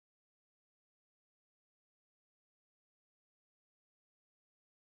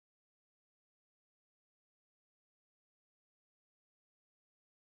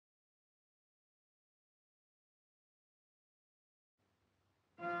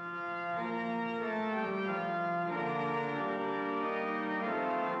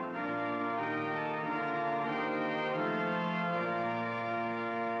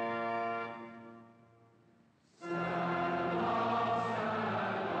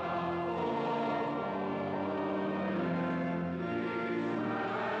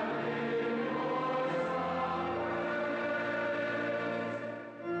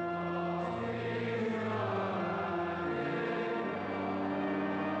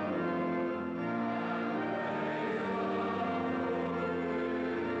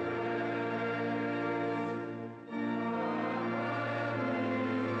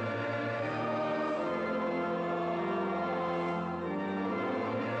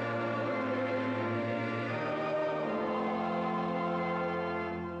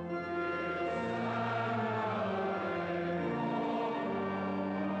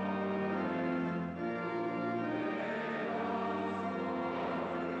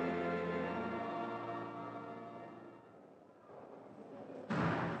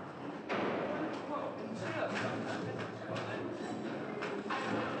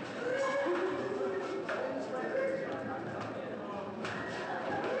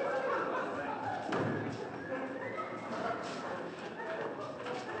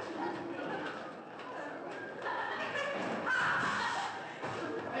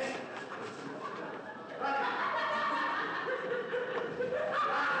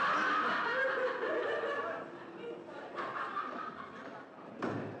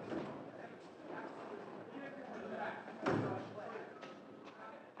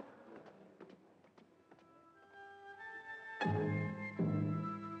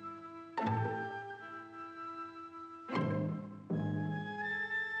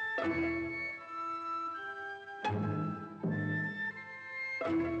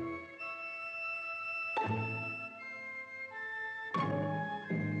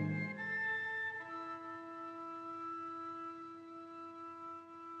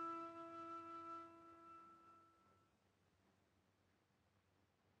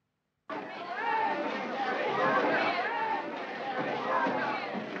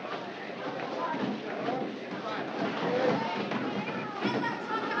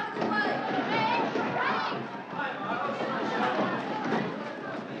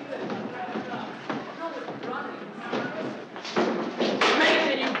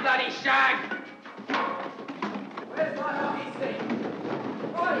shag! Where's my hockey stick?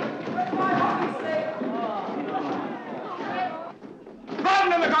 Oi, where's my hockey stick?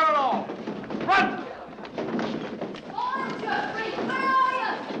 Run in the corridor! Run! Orange, freak, where are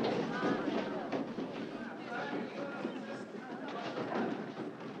you?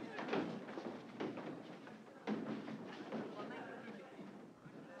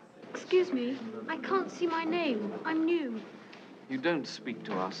 Excuse me, I can't see my name. I'm new. You don't speak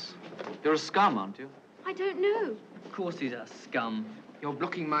to us. You're a scum, aren't you? I don't know. Of course he's a scum. You're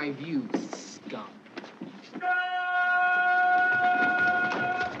blocking my view, scum.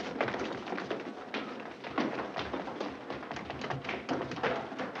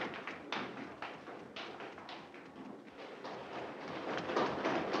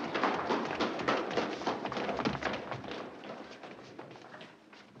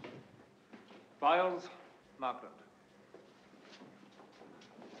 Files, Markland.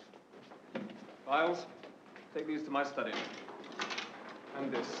 Files, take these to my study. And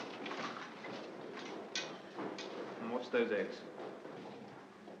this. And watch those eggs.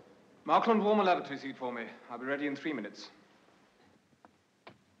 Markland, warm a lavatory seat for me. I'll be ready in 3 minutes.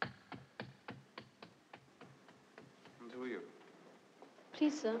 And who are you?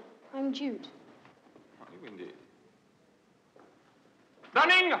 Please, sir, I'm Jude. Are you indeed?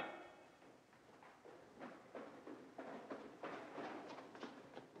 Running!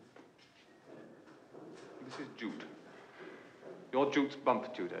 This is Jude. You're Jude's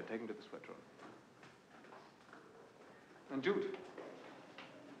bump tutor. Take him to the sweat room. And Jude,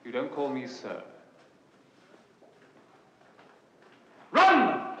 you don't call me sir.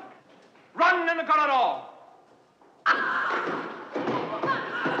 Run! Run in the corridor!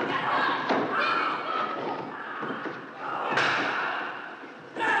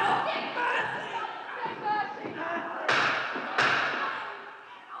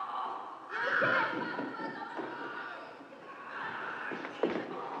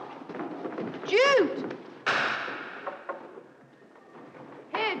 Jude!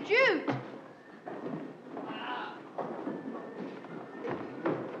 Here, Jude!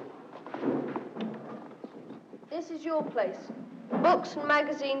 This is your place. Books and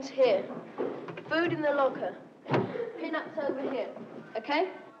magazines here. Food in the locker. Pin-ups over here. Okay?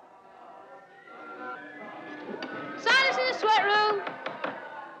 Silence in the sweat room!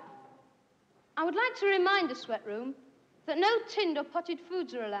 I would like to remind the sweat room that no tinned or potted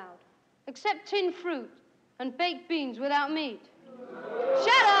foods are allowed, except tinned fruit and baked beans without meat.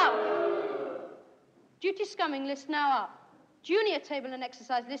 Shut up! Duty scumming list now up. Junior table and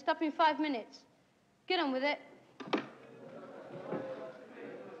exercise list up in 5 minutes. Get on with it.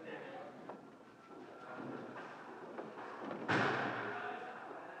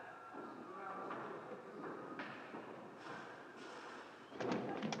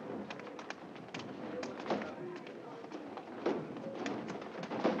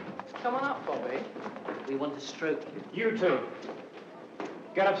 Come on up, Bobby. We want to stroke you. You two,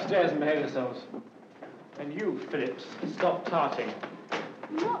 get upstairs and behave yourselves. And you, Phillips, stop tarting.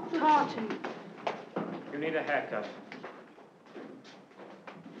 Not tarting. You need a haircut.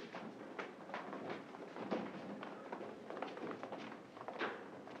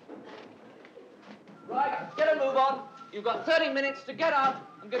 Right, get a move on. You've got 30 minutes to get out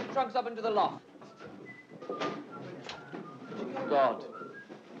and get your trunks up into the loft. God.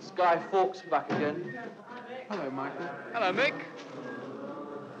 Guy Fawkes back again. Hello, Michael. Hello, Mick.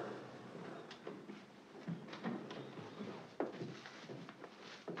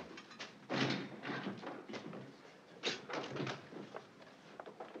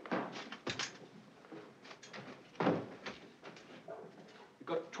 You've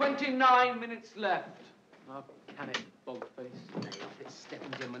got 29 minutes left. Oh, can it, bogface? Lay off it,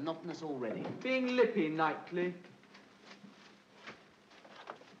 Stephens. You're monotonous already. Being lippy, Knightley.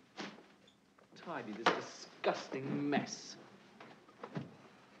 Tidy this disgusting mess.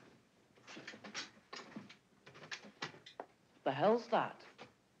 The hell's that?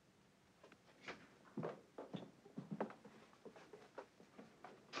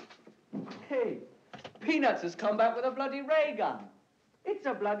 Hey, Peanuts has come back with a bloody ray gun. It's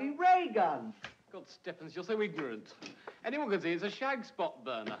a bloody ray gun. God, Stephens, you're so ignorant. Anyone can see it's a shag spot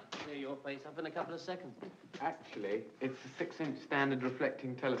burner. Clear your face up in a couple of seconds. Actually, it's a 6-inch standard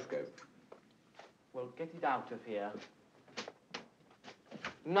reflecting telescope. Well, get it out of here.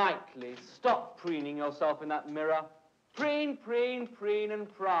 Knightley, stop preening yourself in that mirror. Preen, preen, preen, and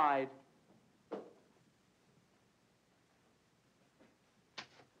pride.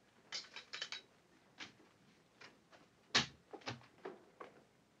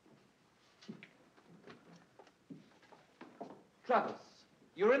 Travis,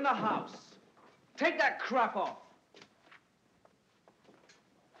 You're in the house. Take that crap off.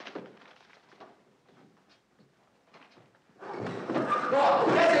 Go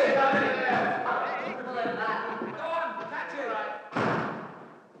on, get it! Pull it back. Go on, catch it!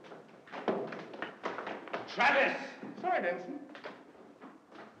 Travis! Sorry, Denson.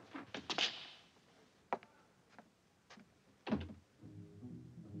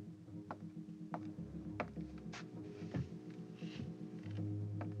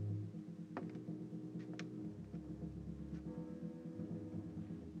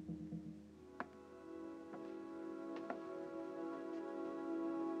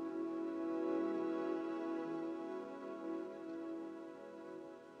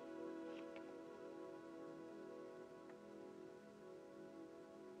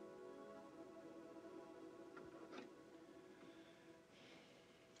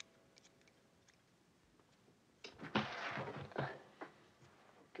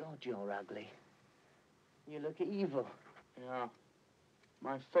 God, you're ugly. You look evil. Yeah.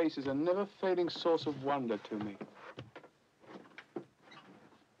 My face is a never-fading source of wonder to me.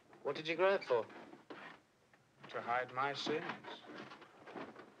 What did you grow it for? To hide my sins.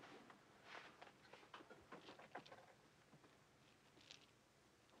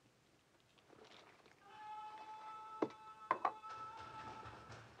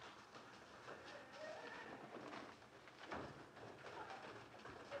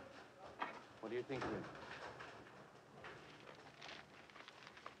 What do you think of him?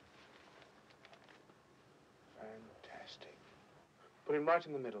 Fantastic. Put him right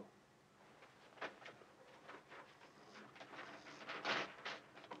in the middle.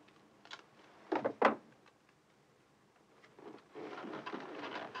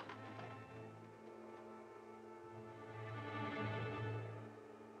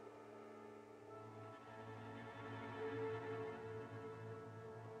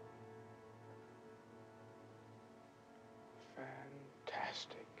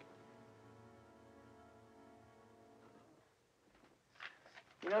 Fantastic.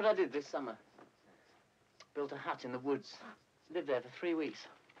 You know what I did this summer? Built a hut in the woods. Lived there for 3 weeks.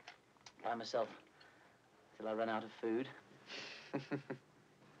 By myself. Till I ran out of food. It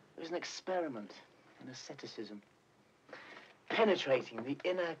was an experiment in asceticism. Penetrating the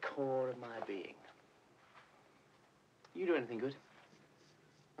inner core of my being. You do anything good?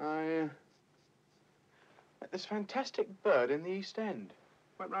 I met this fantastic bird in the East End.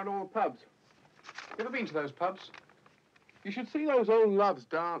 Went round all the pubs. You ever been to those pubs? You should see those old loves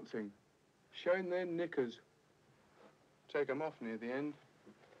dancing, showing their knickers. Take 'em off near the end.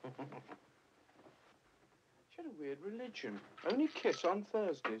 She had a weird religion. Only kiss on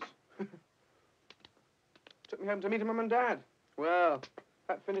Thursdays. Took me home to meet her mum and dad. Well,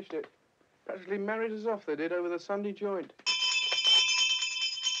 that finished it. Practically married us off, they did, over the Sunday joint.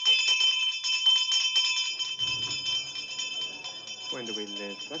 When do we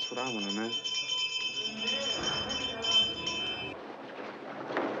live? That's what I want to know.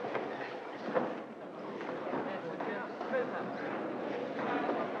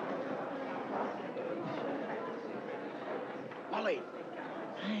 Wally!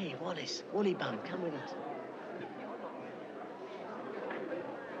 Hey, Wallace. Wally Bum, come with us.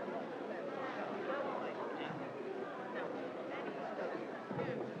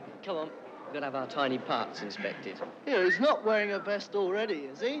 Come on, we're gonna have our tiny parts inspected. Here, he's not wearing a vest already,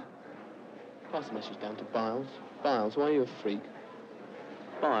 is he? Pass the message down to Biles. Biles, why are you a freak?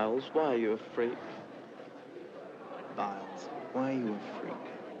 Biles, why are you a freak? Biles, why are you a freak?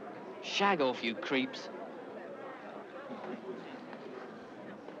 Shag off, you creeps.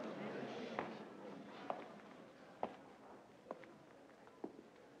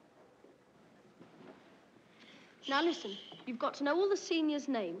 Now listen, you've got to know all the seniors'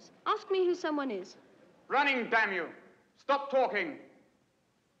 names. Ask me who someone is. Running, damn you! Stop talking!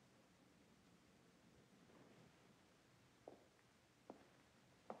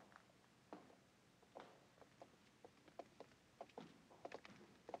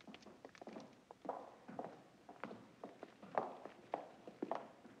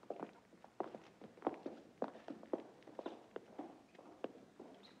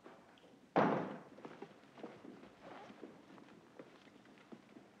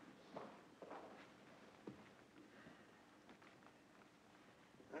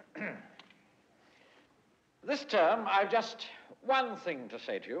 This term, I've just one thing to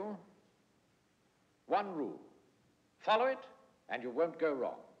say to you. One rule. Follow it, and you won't go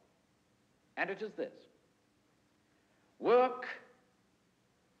wrong. And it is this. Work,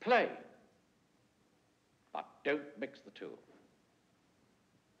 play, but don't mix the two.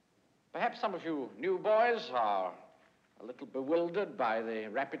 Perhaps some of you new boys are a little bewildered by the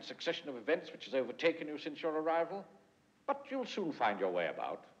rapid succession of events which has overtaken you since your arrival, but you'll soon find your way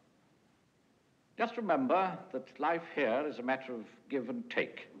about. Just remember that life here is a matter of give and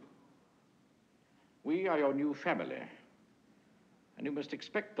take. We are your new family, and you must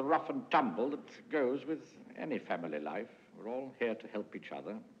expect the rough and tumble that goes with any family life. We're all here to help each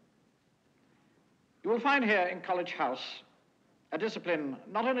other. You will find here in College House a discipline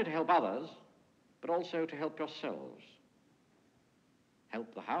not only to help others, but also to help yourselves.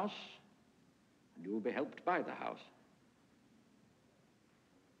 Help the house, and you will be helped by the house.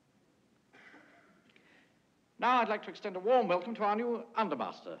 Now I'd like to extend a warm welcome to our new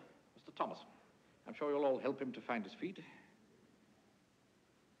undermaster, Mr. Thomas. I'm sure you'll all help him to find his feet.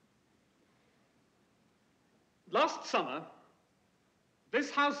 Last summer, this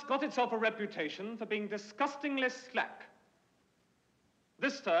house got itself a reputation for being disgustingly slack.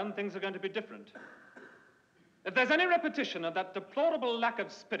 This term, things are going to be different. If there's any repetition of that deplorable lack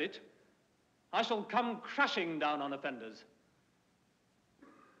of spirit, I shall come crashing down on offenders.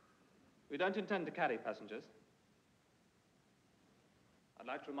 We don't intend to carry passengers. I'd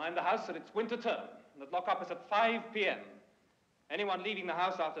like to remind the House that it's winter term, and that lock-up is at 5 p.m. Anyone leaving the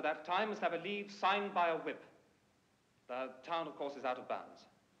house after that time must have a leave signed by a whip. The town, of course, is out of bounds.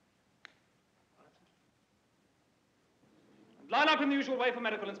 And line up in the usual way for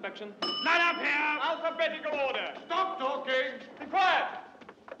medical inspection. Line up here! Alphabetical order! Stop talking! Be quiet!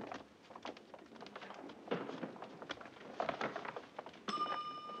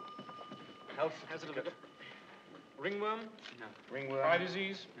 Health certificate. Ringworm? No. Ringworm. Eye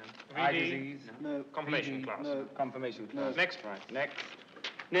disease? No. Eye disease. No. Confirmation VD. class? No. Confirmation class. Next. Right. Next.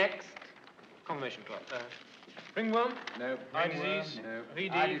 Next. Confirmation class. Ringworm? No. Eye Ringworm. disease? No.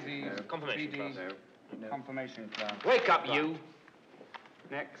 VD? Eye disease. No. Confirmation VD. class? No. Confirmation class. Wake up, you!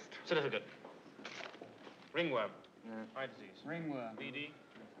 Next. Certificate. Ringworm? No. Eye disease? Ringworm. VD?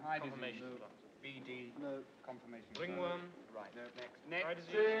 Eye Confirmation disease. class? VD. No. Confirmation. Ringworm? Right. No. Next. Next. Eye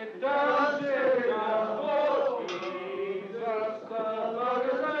disease?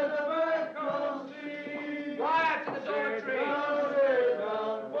 Quiet in the dormitory!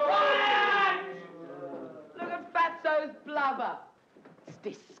 Quiet! Look at Fatso's blubber. It's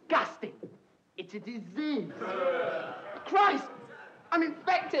disgusting. It's a disease. Christ! I'm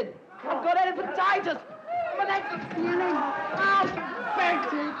infected. I've got hepatitis. My legs are peeling. I'm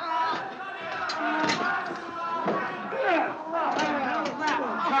infected.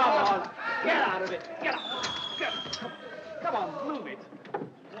 Come on. Get out of it. Get up. Come on, move it.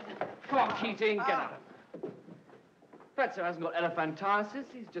 Come on, Keating, get out. Fatso hasn't got elephantiasis,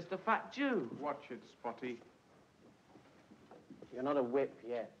 he's just a fat Jew. Watch it, Spotty. You're not a whip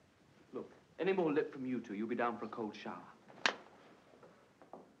yet. Look, any more lip from you two, you'll be down for a cold shower.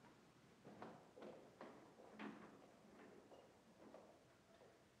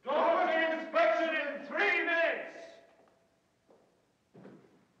 Dormitory inspection in 3 minutes!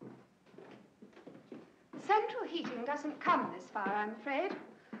 Central heating doesn't come this far, I'm afraid.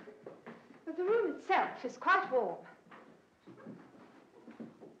 But the room itself is quite warm.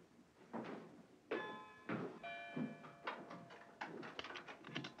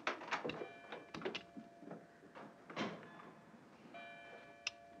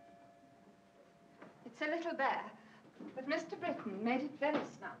 It's a little bare, but Mr. Britton made it very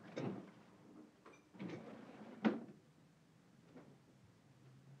snug.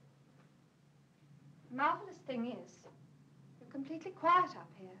 The marvelous thing is, you're completely quiet up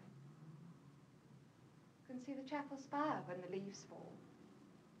here. You can see the chapel spire when the leaves fall.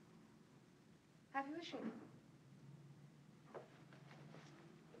 Have you a shoe?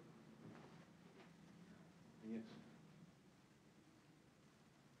 Yes.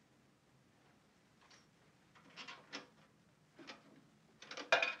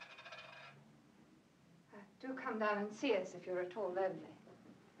 Do come down and see us if you're at all lonely.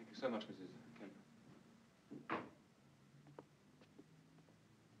 Thank you so much, Mrs. Kemp.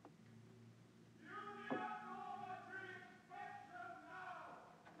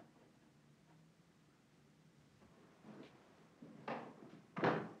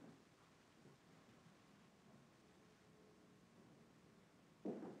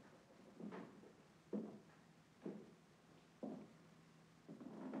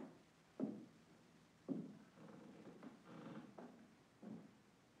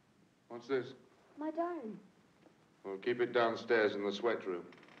 What's this? My diary. Well, keep it downstairs in the sweat room.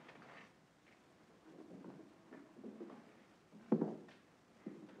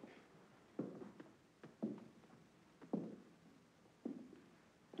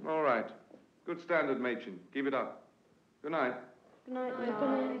 All right. Good standard, Machin. Keep it up. Good night. Good night,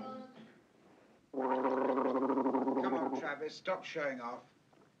 Mr. Come on. best stop showing off.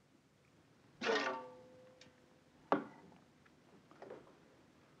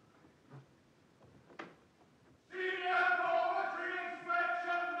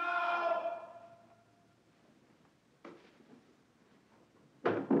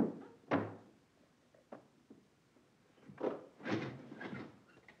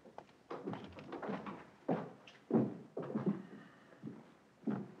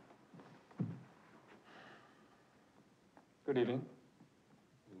 Good evening.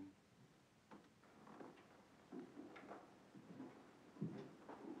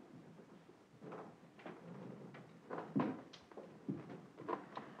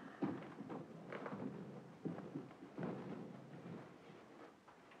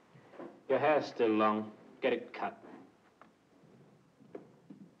 Your hair's still long. Get it cut.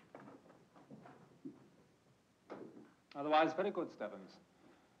 Otherwise, very good, Stephens.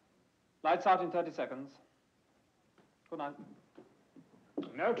 Lights out in 30 seconds. Good night.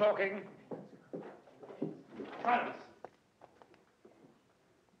 No talking. Silence.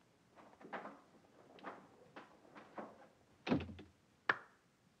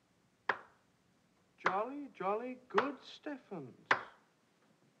 Jolly, jolly good, Stephens.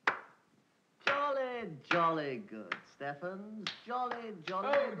 Jolly, jolly good, Stephens. Jolly,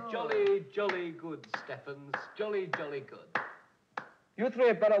 jolly good. Oh, jolly, jolly good, Stephens. Jolly, jolly good. You three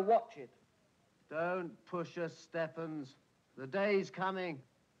had better watch it. Don't push us, Stephens. The day's coming.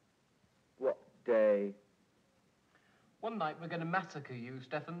 What day? One night we're going to massacre you,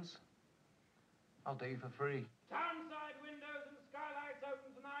 Stephens. I'll do you for free. Townside windows and skylights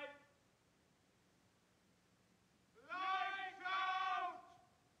open tonight.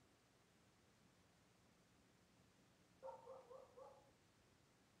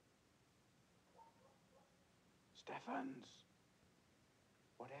 Stephens,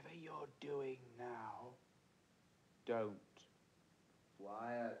 whatever you're doing now, don't.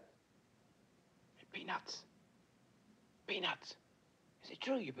 Quiet. Peanuts. Peanuts. Is it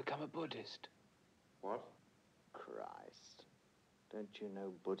true you become a Buddhist? What? Christ. Don't you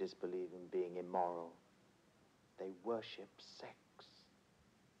know Buddhists believe in being immoral? They worship sex.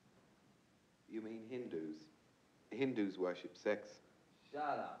 You mean Hindus? Hindus worship sex. Shut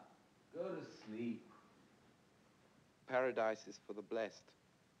up. Go to sleep. Paradise is for the blessed,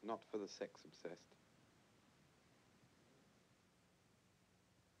 not for the sex-obsessed.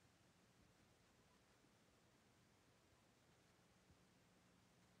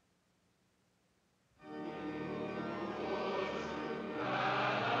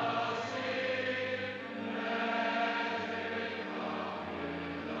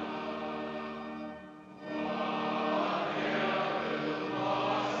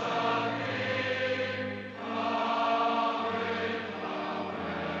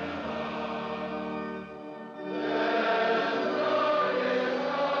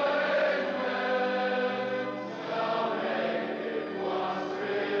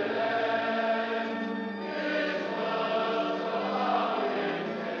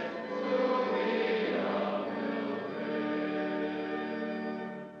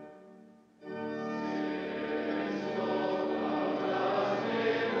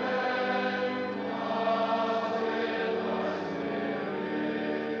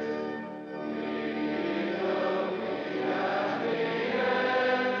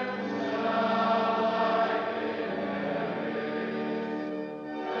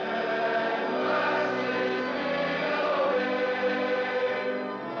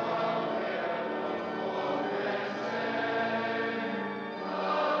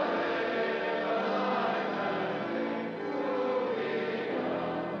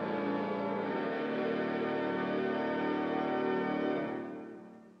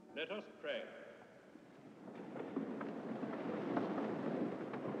 Let us pray.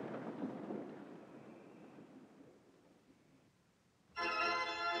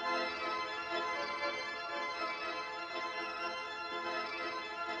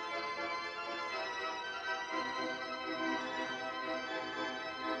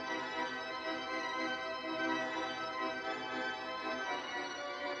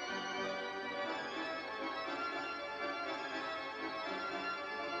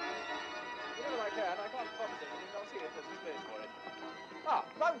 Whenever I can, I can't promise anything, but I'll see if there's a space for it. Ah,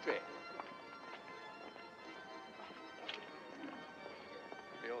 Roundtree.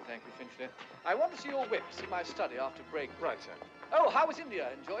 Oh, thank you, Finchley. I want to see your whips in my study after break. Right, sir. Oh, how was India?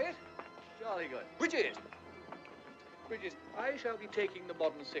 Enjoy it? Jolly good. Bridget! Bridget, I shall be taking the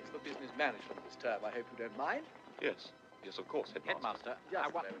modern sixth of business management this term. I hope you don't mind. Yes. Yes, of course, Headmaster. Just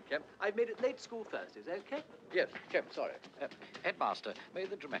a moment, Kemp. I've made it late school Thursdays, okay? Yes, Kemp, sorry. Headmaster, may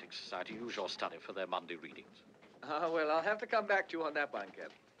the Dramatic Society use your study for their Monday readings? Ah, well, I'll have to come back to you on that one,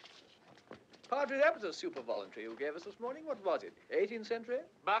 Captain. Partly that was a super voluntary you gave us this morning. What was it, 18th century?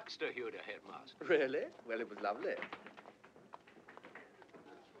 Baxter Huda, headmaster. Really? Well, it was lovely.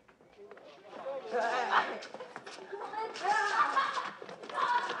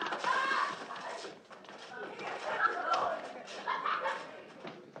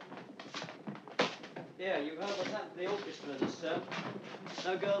 Yeah, you've heard what's happened to the orchestra this term.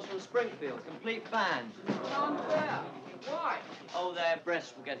 No girls from Springfield, complete band. Unfair. Why? Oh, their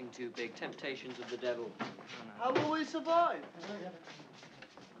breasts were getting too big. Temptations of the devil. How will we survive?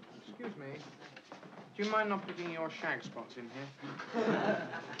 Excuse me. Do you mind not putting your shag spots in here?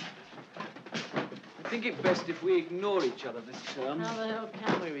 I think it best if we ignore each other this term. How the hell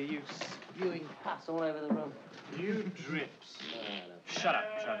can we with you spewing pus all over the room? You drips. Shut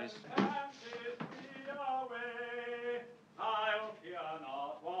up, Travis. I'll fear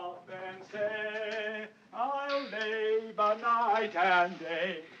not what men say. I'll labor night and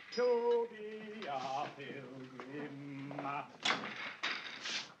day to be a pilgrim.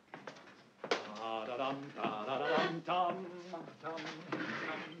 Da-da-dum, da-da-dum, tum, tum, tum,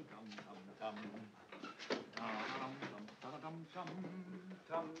 tum, tum, tum. Da-da-dum, da-da-dum, tum,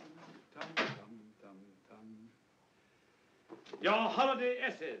 tum, tum, tum, tum, tum. Your holiday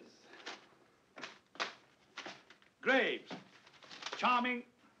essays. Graves, charming,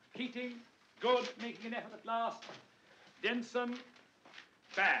 Keating, good, making an effort at last. Denson,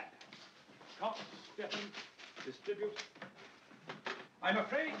 bad. Cox, Stephen, distribute. I'm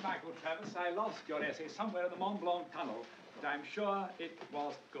afraid, Michael Travis, I lost your essay somewhere in the Mont Blanc tunnel, but I'm sure it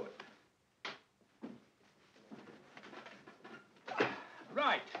was good.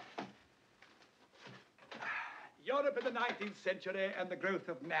 Right. Europe in the 19th century and the growth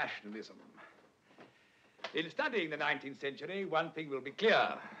of nationalism. In studying the 19th century, one thing will be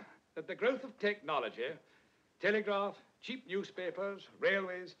clear, that the growth of technology, telegraph, cheap newspapers,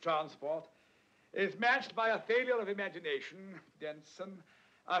 railways, transport, is matched by a failure of imagination, Denson,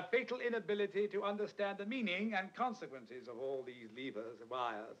 a fatal inability to understand the meaning and consequences of all these levers,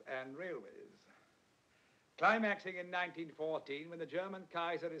 wires, and railways. Climaxing in 1914, when the German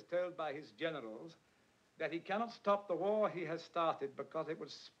Kaiser is told by his generals that he cannot stop the war he has started because it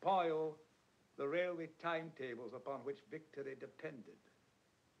would spoil the railway timetables upon which victory depended.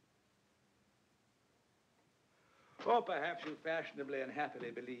 Or perhaps you fashionably and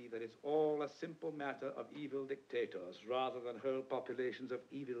happily believe that it's all a simple matter of evil dictators rather than whole populations of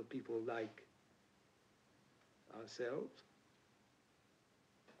evil people like ourselves.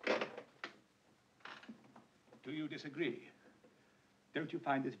 Do you disagree? Don't you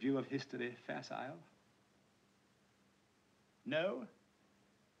find this view of history facile? No?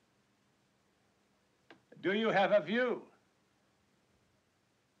 Do you have a view?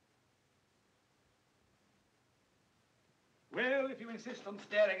 Well, if you insist on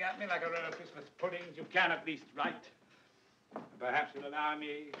staring at me like a row of Christmas puddings, you can at least write. Perhaps you'll allow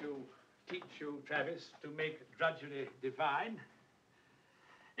me to teach you, Travis, to make drudgery divine.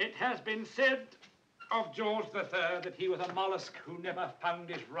 It has been said of George III that he was a mollusk who never found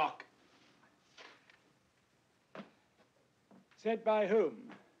his rock. Said by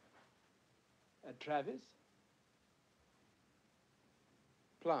whom? Travis?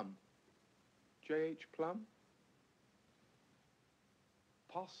 Plum. J.H. Plum?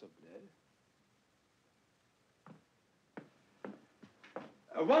 Possibly.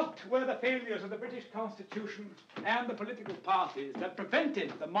 What were the failures of the British Constitution and the political parties that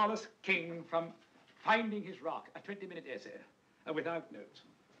prevented the mollusk king from finding his rock? A 20-minute essay, without notes.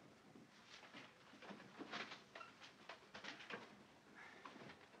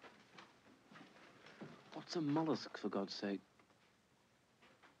 What's a mollusk, for God's sake?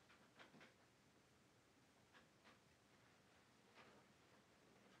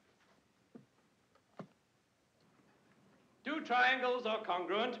 Two triangles are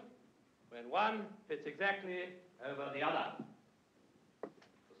congruent when one fits exactly over the other. The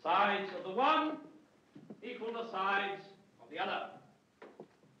sides of the one equal the sides of the other.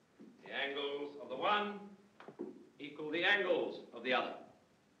 The angles of the one equal the angles of the other.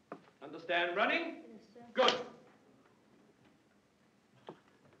 Understand running? Yes, sir. Good.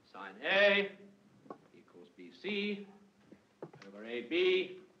 Sine A equals BC over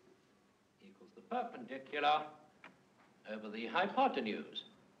AB equals the perpendicular over the hypotenuse.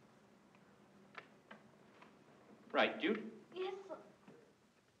 Right, Jude? Yes, sir.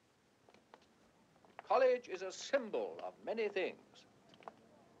 College is a symbol of many things.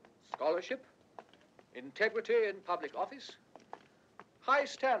 Scholarship, integrity in public office, high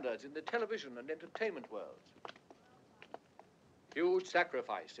standards in the television and entertainment worlds. Huge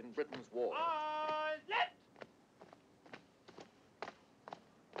sacrifice in Britain's war.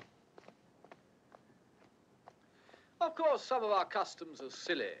 Of course, some of our customs are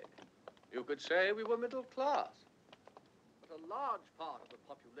silly. You could say we were middle class. But a large part of the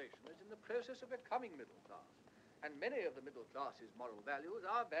population is in the process of becoming middle class. And many of the middle class's moral values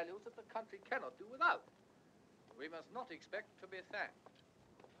are values that the country cannot do without. We must not expect to be thanked.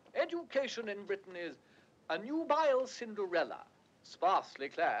 Education in Britain is a nubile Cinderella, sparsely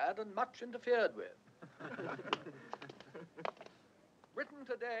clad and much interfered with. Britain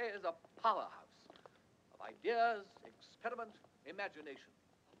today is a powerhouse of ideas, experiment, imagination.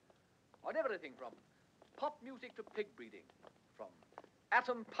 On everything from pop music to pig breeding, from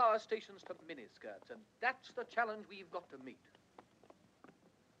atom power stations to miniskirts, and that's the challenge we've got to meet.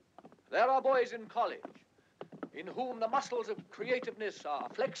 There are boys in college in whom the muscles of creativeness are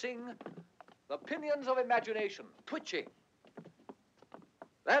flexing, the pinions of imagination twitching.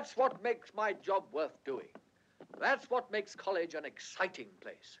 That's what makes my job worth doing. That's what makes college an exciting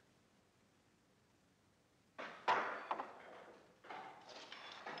place.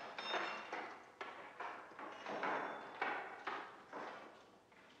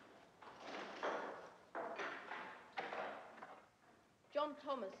 John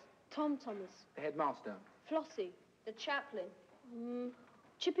Thomas. Tom Thomas. The headmaster. Flossie. The chaplain.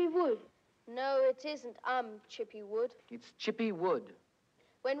 Chippy Wood. No, it isn't Chippy Wood. It's Chippy Wood.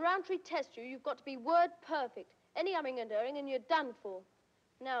 When Roundtree tests you, you've got to be word perfect. Any umming and erring and you're done for.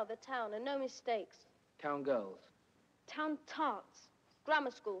 Now, the town, and no mistakes. Town girls. Town tarts.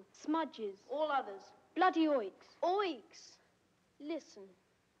 Grammar school. Smudges. All others. Bloody oiks. Oiks. Listen.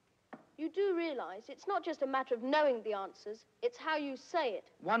 You do realize it's not just a matter of knowing the answers, it's how you say it.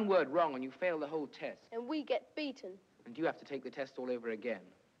 One word wrong and you fail the whole test. And we get beaten. And you have to take the test all over again.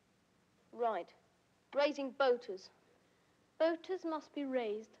 Right. Raising boaters. Boaters must be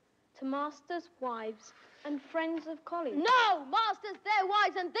raised to masters, wives, and friends of college. No! Masters, their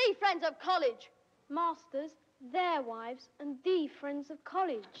wives, and the friends of college. Masters, their wives, and the friends of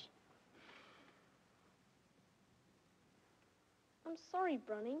college. I'm sorry,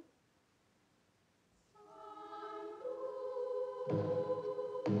 Brunning.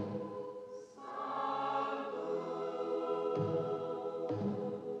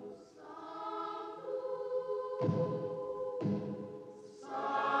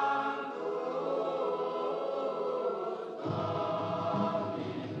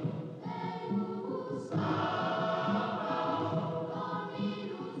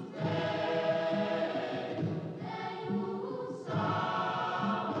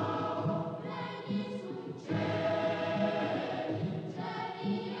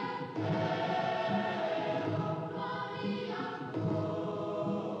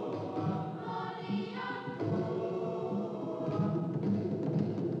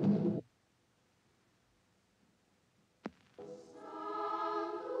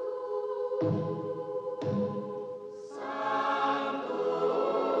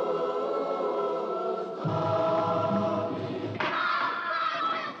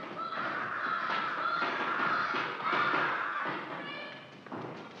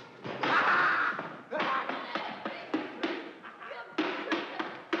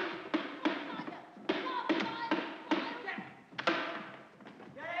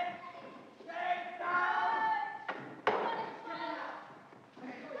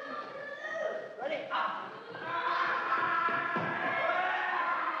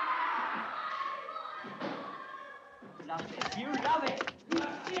 You love it. All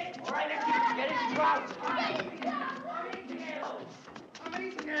right, let's get it strong. I'm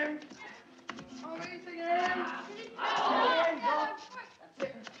eating him. I'm eating him. Hands off.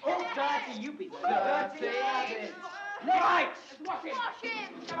 That's it. Oh, dirty, you be dirty. Right. Wash him. Wash him.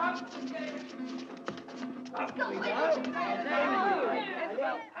 Come on. Up we go.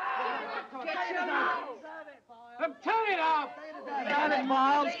 Turn it off. Deserve it,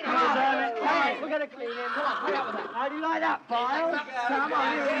 Miles. Deserve it. We're going to clean him. Come on, hurry up with that. How do you like that, Miles? Come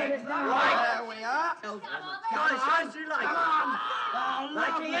on, you ready? Right. There we are. Guys, how do you like it? Come on.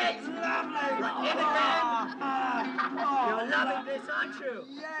 Liking it? Lovely. In again. You're loving this, aren't you?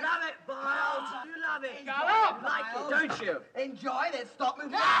 Yes. Love it, Miles. You love it. Go up. Like it, don't you? Enjoy it. Stop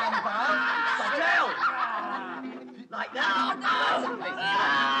moving around, Miles. Still. Like that.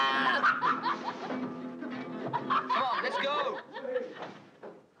 Come on, let's go.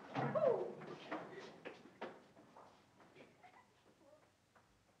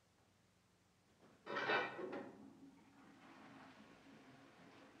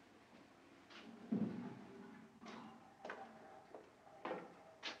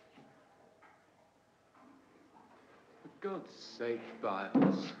 For God's sake,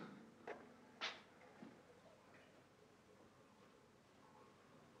 Biles.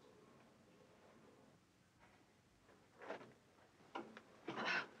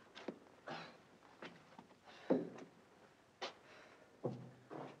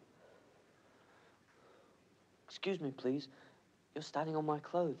 Excuse me, please. You're standing on my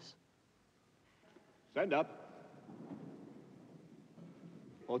clothes. Stand up.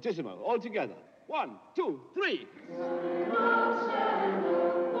 Fortissimo, all together. 1, 2, 3.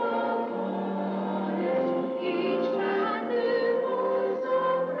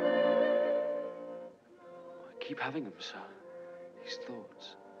 I keep having them, sir. These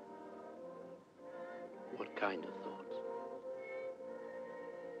thoughts. What kind of thoughts?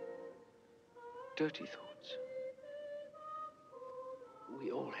 Dirty thoughts. We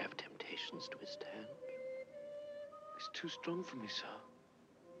all have temptations to withstand. It's too strong for me, sir.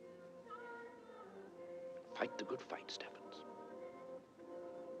 Fight the good fight, Stephens.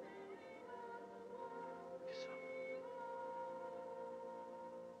 Yes, sir.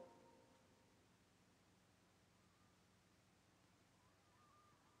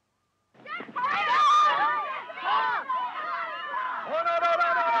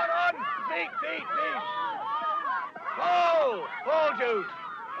 On! Beat! Fall, Jude!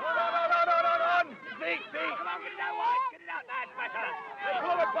 On! Beat! Come on, get it out wide! Get it out, that's better!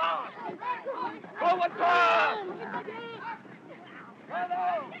 Forward pass! Forward pass! Go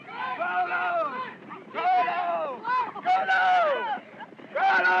low!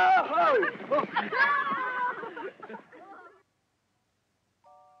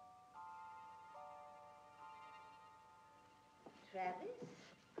 Travis,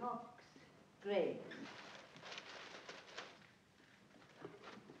 Cox, Gray.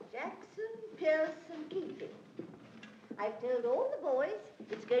 Jackson, Pearson, Keating. I've told all the boys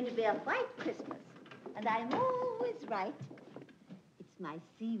it's going to be a white Christmas. And I'm always right. It's my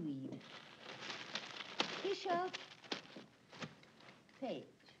seaweed. Fisher, Page.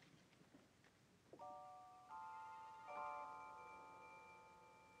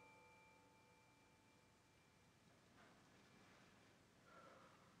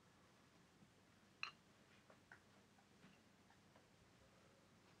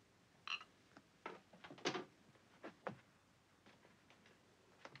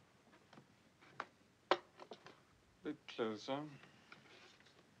 Bit closer.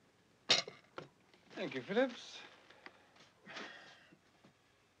 Thank you, Phillips.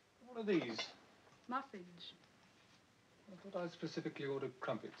 What are these? Muffins. I thought I specifically ordered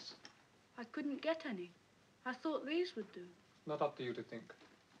crumpets. I couldn't get any. I thought these would do. Not up to you to think.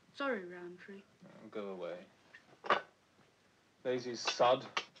 Sorry, Roundtree. Oh, go away. Lazy sod.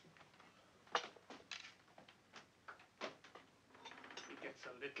 He gets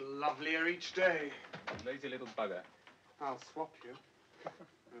a little lovelier each day. Lazy little bugger. I'll swap you.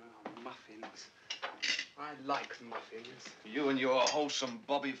 Oh, muffins. I like muffins. You and your wholesome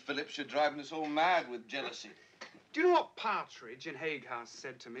Bobby Phillips, you're driving us all mad with jealousy. Do you know what Partridge in Hague House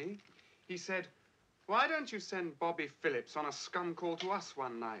said to me? He said, why don't you send Bobby Phillips on a scum call to us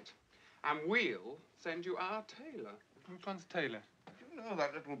one night? And we'll send you our tailor. Which one's Taylor? You know,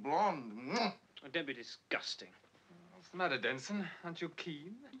 that little blonde. Oh, don't be disgusting. What's the matter, Denson? Aren't you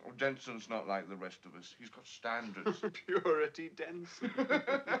keen? Oh, Denson's not like the rest of us. He's got standards. Purity Denson.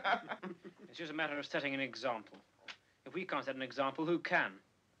 It's just a matter of setting an example. If we can't set an example, who can?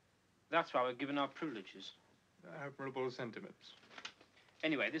 That's why we're given our privileges. Admirable sentiments.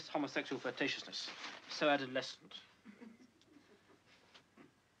 Anyway, this homosexual flirtatiousness, so adolescent.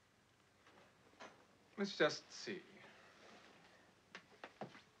 Let's just see.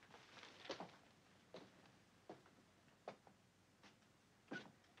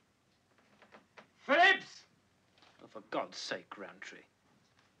 Phillips! Oh, for God's sake, Roundtree.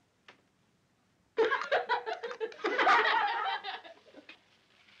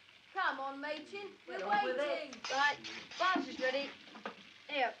 Come on, Machin. We're waiting. Right, Barnes is ready.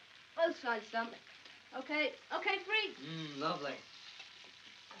 Here, both sides stump. Okay, free. Lovely.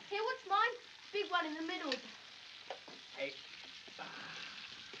 Here, what's mine? Big one in the middle. Hey.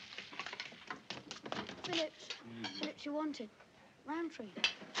 Phillips, you wanted. Roundtree.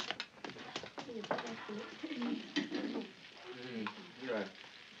 Right.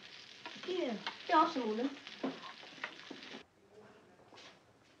 Here, ask all of them.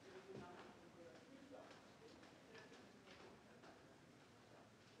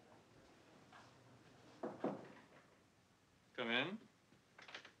 Come in.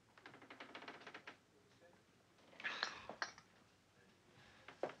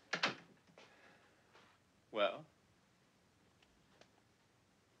 Well?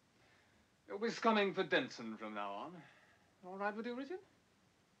 You'll be scumming for Denson from now on. All right with you, Richard?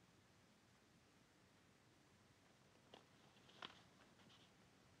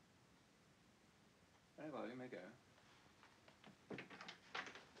 Very well, you may go.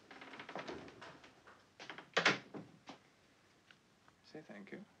 Say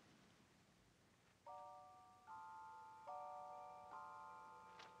thank you.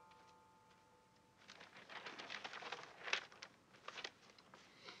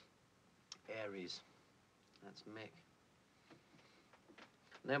 calories. That's Mick.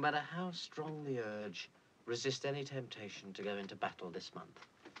 No matter how strong the urge, resist any temptation to go into battle this month.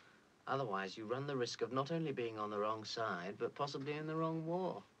 Otherwise, you run the risk of not only being on the wrong side, but possibly in the wrong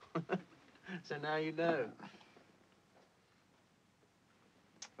war. So now you know.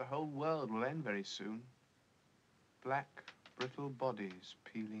 The whole world will end very soon. Black, brittle bodies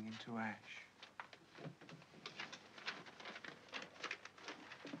peeling into ash.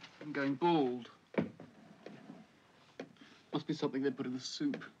 I'm going bald. Must be something they put in the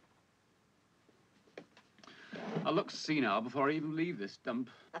soup. I'll look senile before I even leave this dump.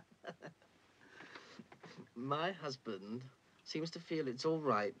 My husband seems to feel it's all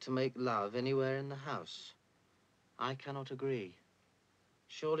right to make love anywhere in the house. I cannot agree.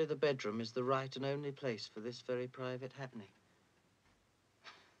 Surely the bedroom is the right and only place for this very private happening.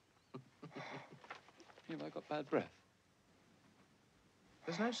 Have I got bad breath?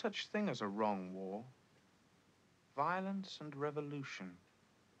 There's no such thing as a wrong war. Violence and revolution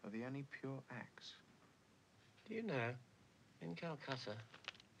are the only pure acts. Do you know, in Calcutta,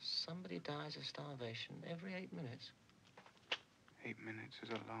 somebody dies of starvation every 8 minutes. 8 minutes is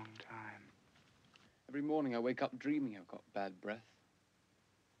a long time. Every morning I wake up dreaming I've got bad breath.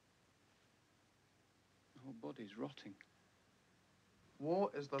 The whole body's rotting.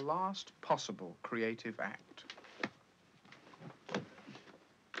 War is the last possible creative act.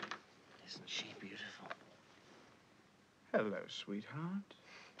 Isn't she beautiful? Hello, sweetheart.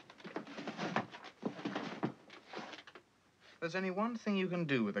 There's only one thing you can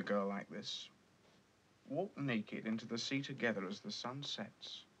do with a girl like this. Walk naked into the sea together as the sun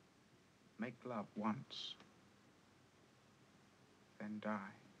sets. Make love once. Then die.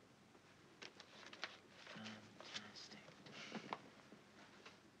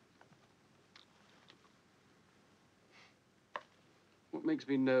 What makes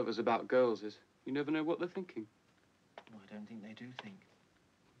me nervous about girls is you never know what they're thinking. Oh, I don't think they do think.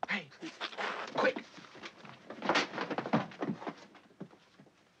 Hey, quick!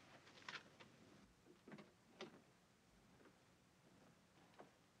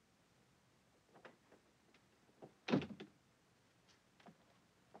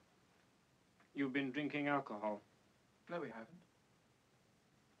 You've been drinking alcohol. No, we haven't.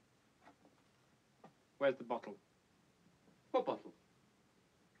 Where's the bottle? What bottle?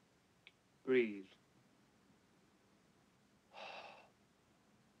 Breathe.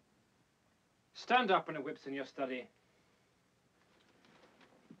 Stand up when a whip's in your study.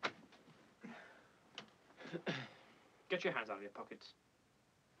 Get your hands out of your pockets.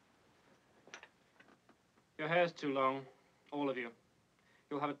 Your hair's too long, all of you.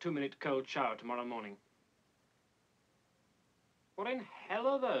 You'll have a 2-minute cold shower tomorrow morning. What in hell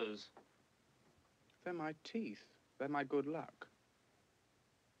are those? They're my teeth. They're my good luck.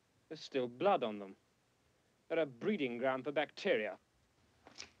 There's still blood on them. They're a breeding ground for bacteria.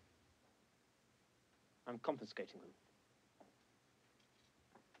 I'm confiscating them.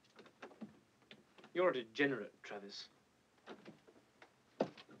 You're a degenerate, Travis.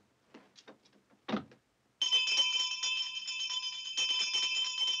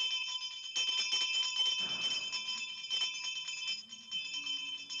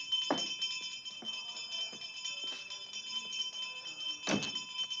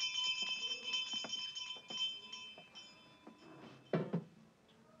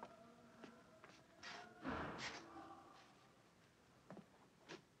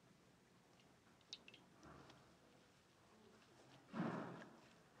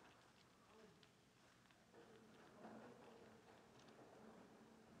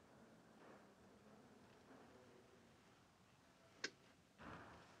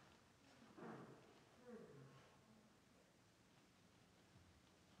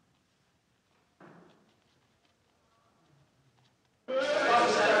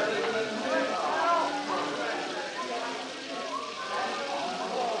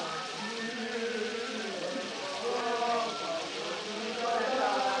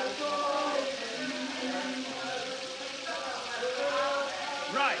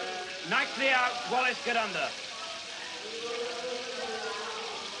 Right. Nicely out. Wallace, get under.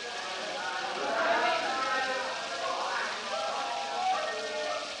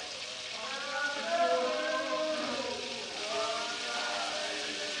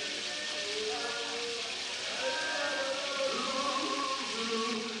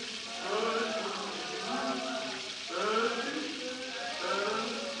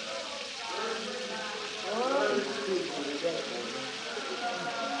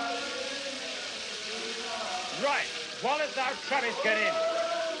 Right. Wallace out, Travis, get in.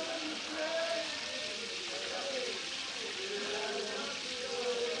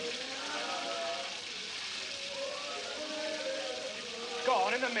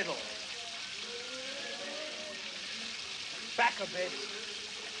 middle. Back a bit.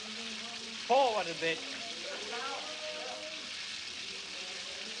 Forward a bit.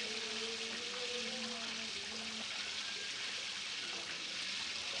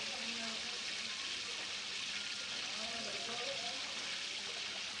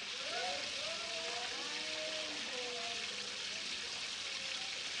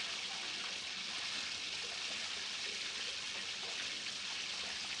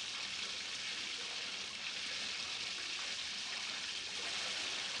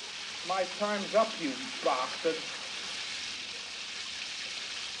 My time's up, you bastard.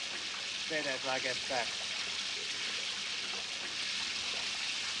 Say that till I get back.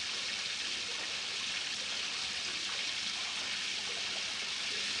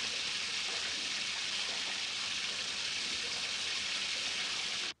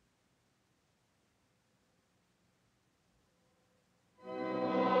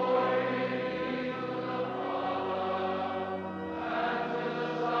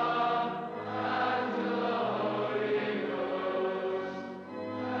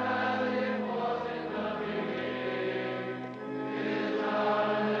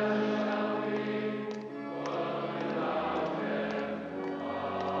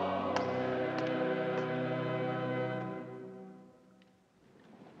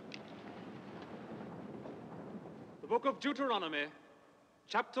 The book of Deuteronomy,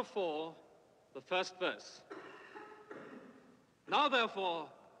 chapter 4, the first verse. Now therefore,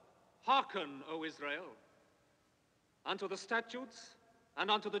 hearken, O Israel, unto the statutes and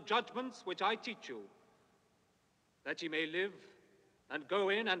unto the judgments which I teach you, that ye may live and go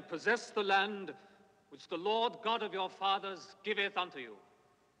in and possess the land which the Lord God of your fathers giveth unto you.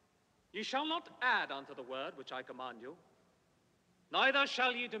 Ye shall not add unto the word which I command you, neither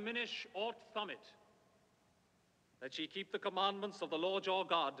shall ye diminish aught from it, that ye keep the commandments of the Lord your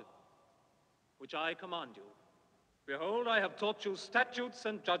God, which I command you. Behold, I have taught you statutes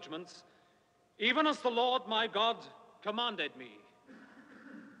and judgments, even as the Lord my God commanded me.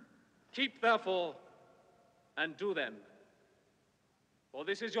 Keep therefore and do them. For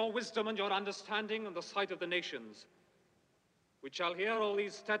this is your wisdom and your understanding in the sight of the nations, which shall hear all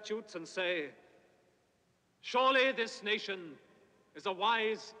these statutes and say, surely this nation is a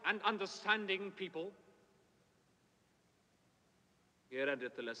wise and understanding people. Here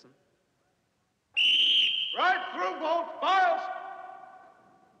endeth the lesson. Right through, bolt, files!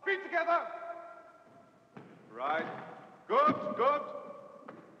 Feet together! Right. Good, good.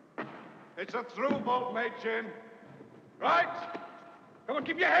 It's a through bolt, Machin. Right. Come on,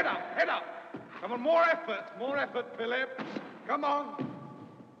 keep your head up, head up. Come on, more effort, Philip. Come on.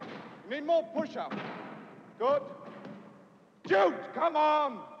 You need more push-up. Good. Jude, come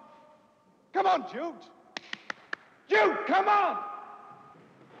on. Come on, Jude. Jude, come on.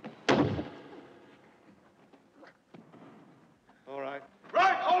 All right.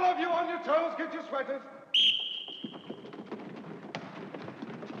 Right, all of you on your toes, get your sweaters.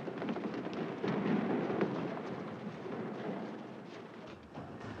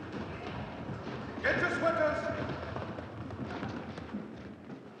 Get your sweaters.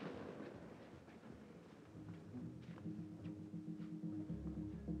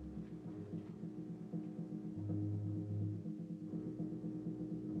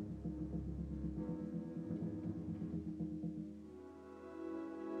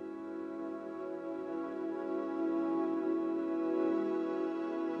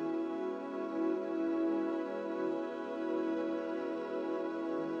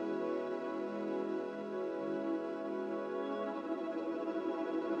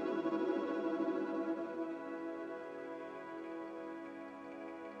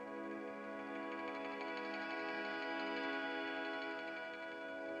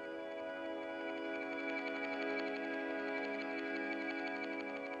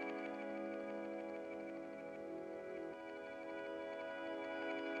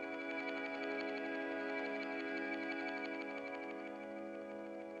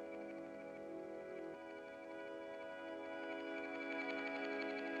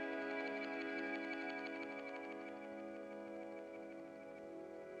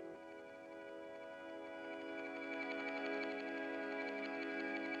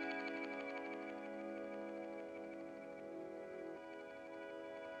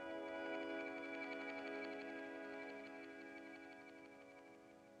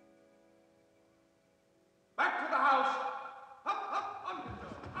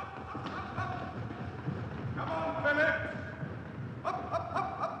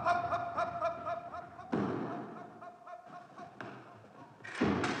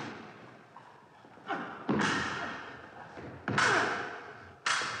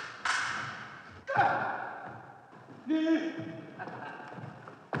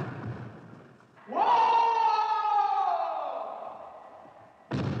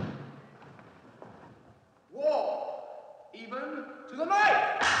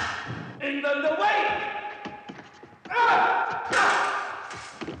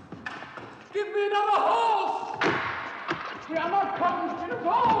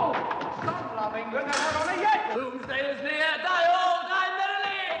 of England has had on yet. Doomsday is near. Die all, die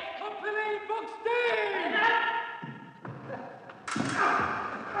merrily. Company book steam.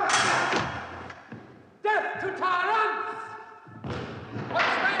 Death to tyrants. What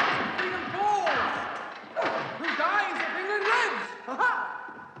stands if freedom falls? Who dies if England lives? Ha-ha!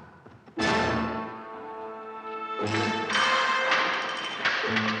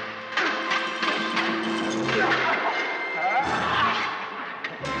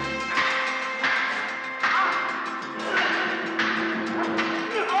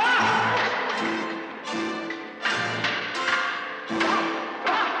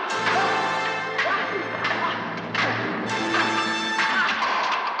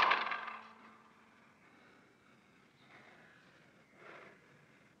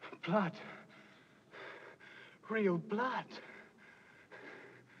 Blood. Real blood.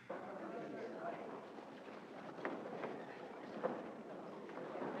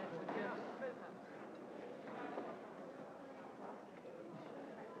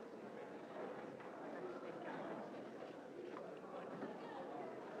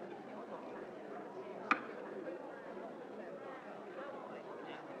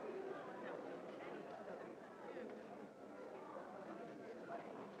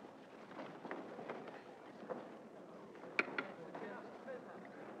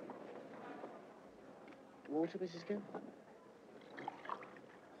 Water, Mrs. Kemp?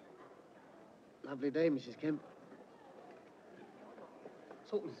 Lovely day, Mrs. Kemp.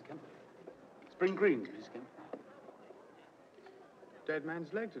 Salt, Mrs. Kemp. Spring greens, Mrs. Kemp. Dead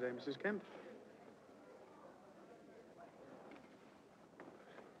man's leg today, Mrs. Kemp.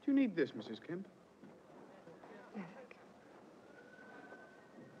 Do you need this, Mrs. Kemp?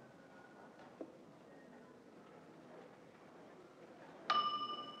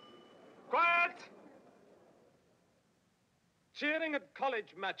 Quiet! Cheering at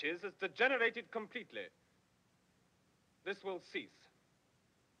college matches has degenerated completely. This will cease.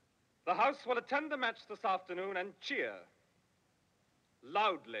 The House will attend the match this afternoon and cheer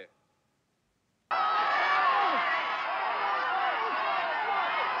loudly.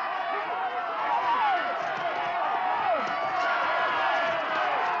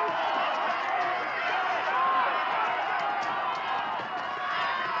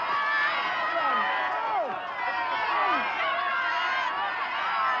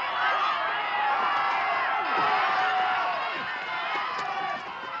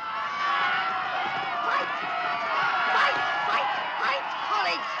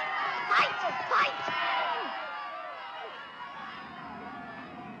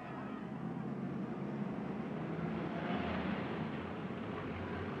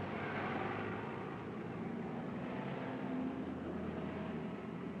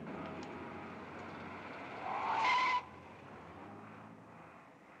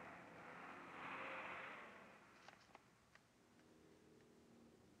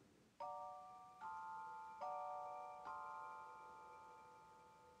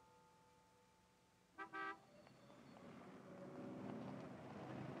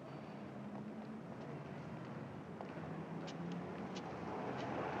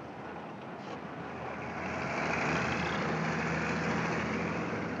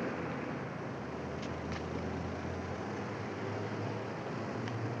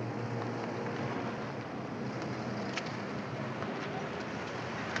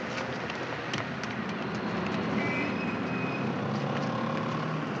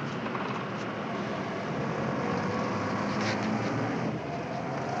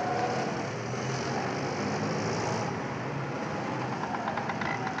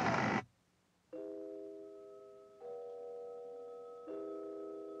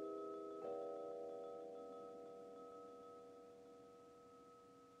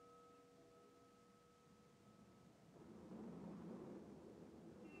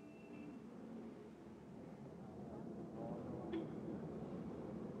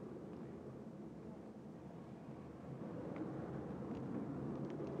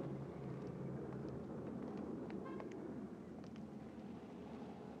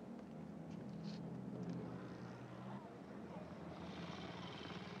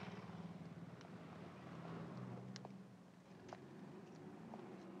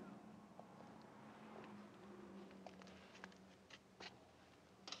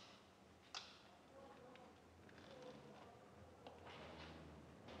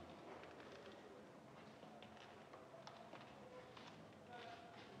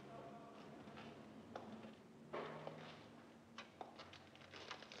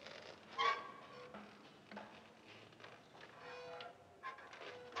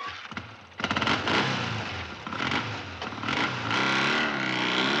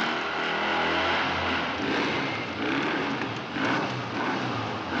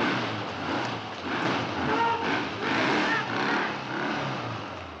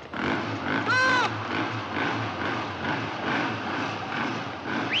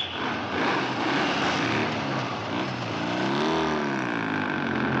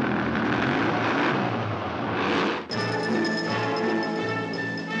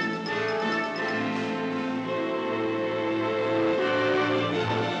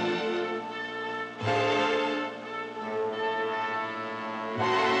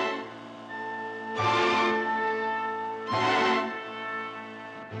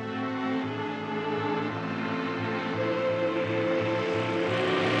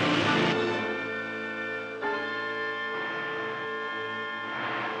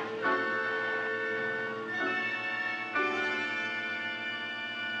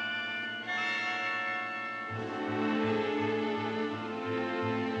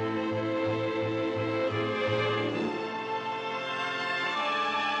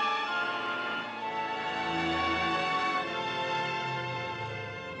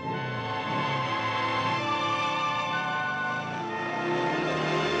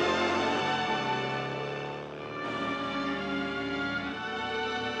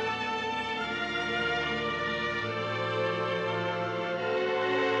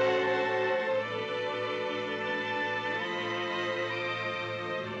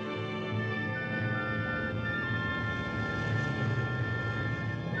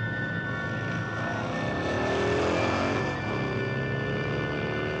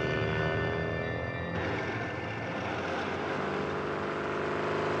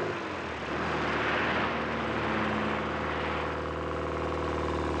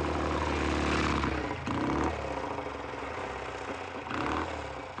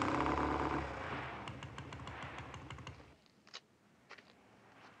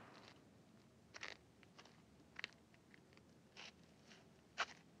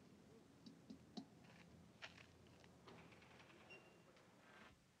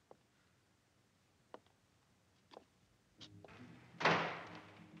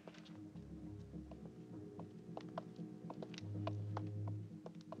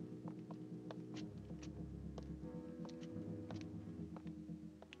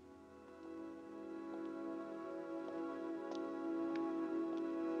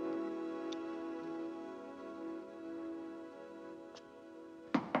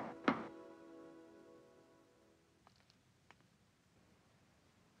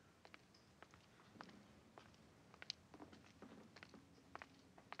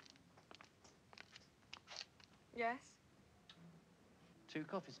 Yes? 2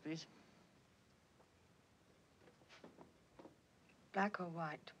 coffees, please. Black or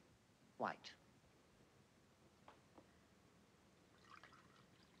white? White.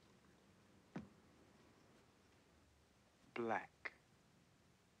 Black.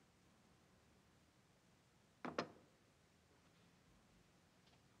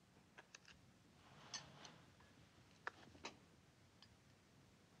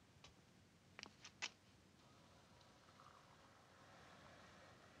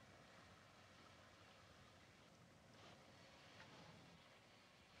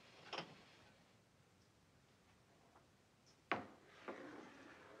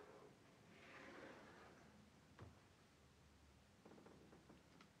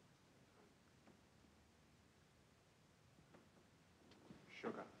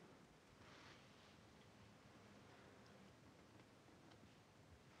 Sugar.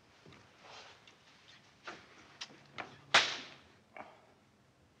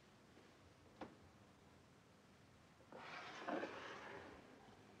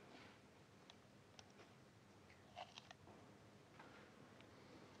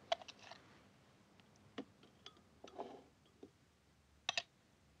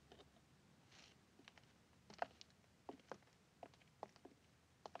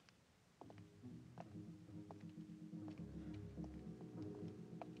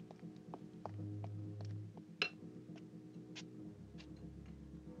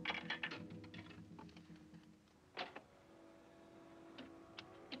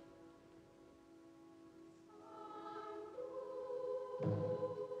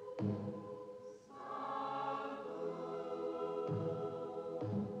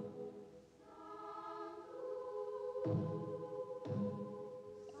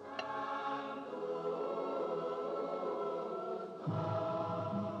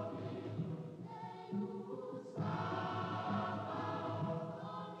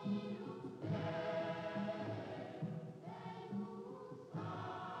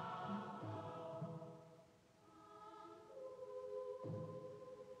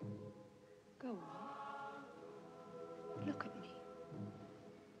 Go on. Look at me.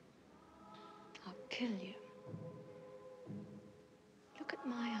 I'll kill you. Look at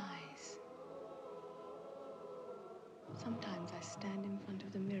my eyes. Sometimes I stand in front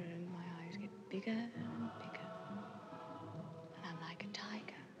of the mirror and my eyes get bigger and bigger. And I'm like a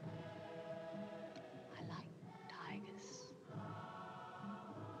tiger. I like tigers.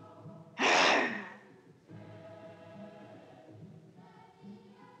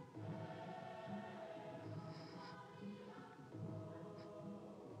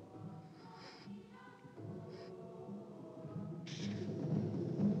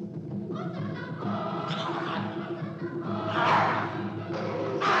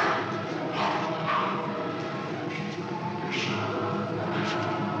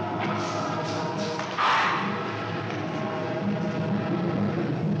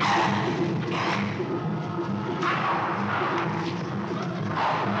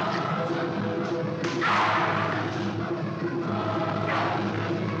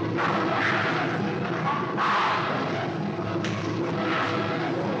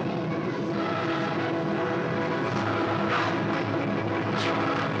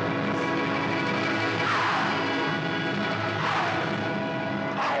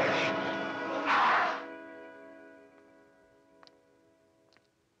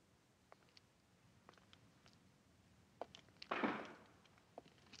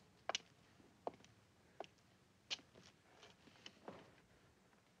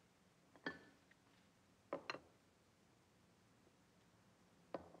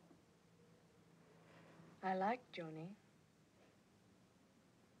 I like Johnny.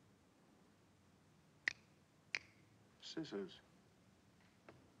 Scissors.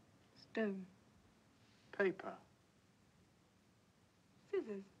 Stone. Paper.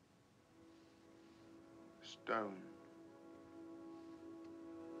 Scissors. Stone.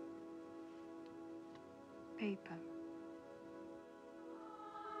 Paper.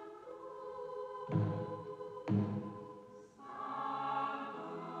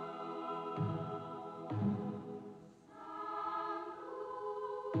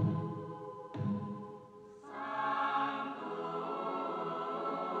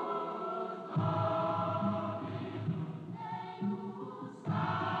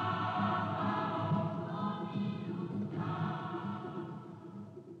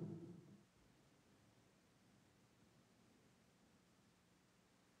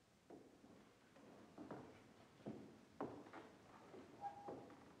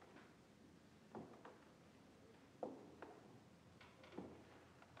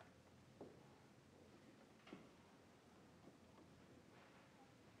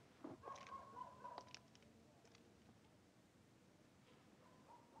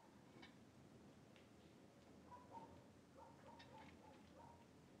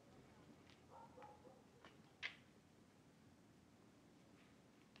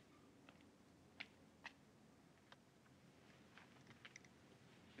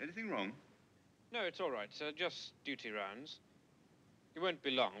 Anything wrong? No, it's all right, sir. Just duty rounds. You won't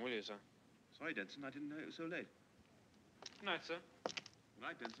be long, will you, sir? Sorry, Denson. I didn't know it was so late. Good night, sir. Good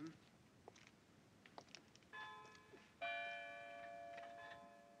night, Denson.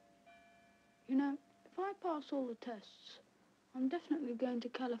 You know, if I pass all the tests, I'm definitely going to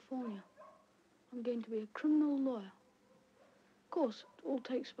California. I'm going to be a criminal lawyer. Of course, it all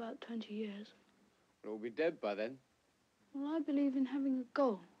takes about 20 years. We'll all be dead by then. Well, I believe in having a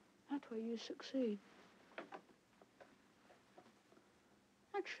goal. That way you succeed.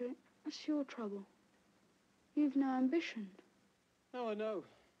 Actually, that's your trouble. You've no ambition. No, I know.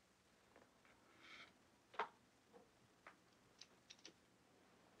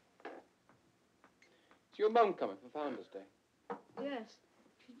 Is your mum coming for Founder's Day? Yes,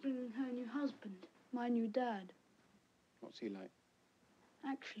 she's bringing her new husband, my new dad. What's he like?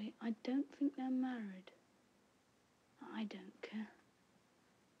 Actually, I don't think they're married. I don't care.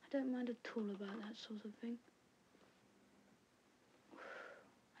 I don't mind at all about that sort of thing.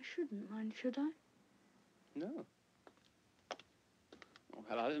 I shouldn't mind, should I? No. Oh,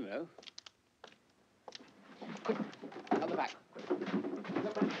 hell, I don't know. Quick, out the back.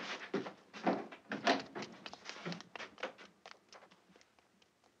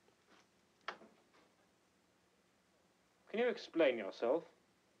 Can you explain yourself?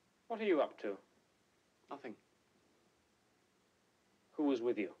 What are you up to? Nothing. Who was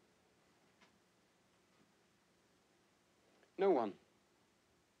with you? No one.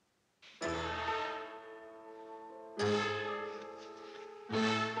 What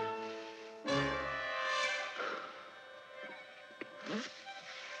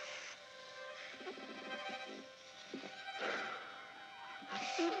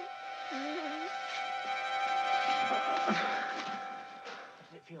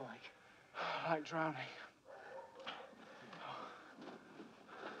does it feel like? Like drowning.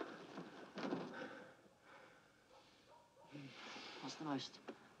 What's the most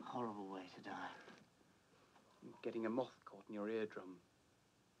horrible way to die? Getting a moth caught in your eardrum.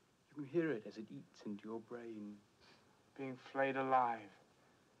 You can hear it as it eats into your brain. Being flayed alive.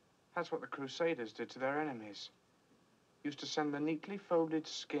 That's what the Crusaders did to their enemies. Used to send the neatly folded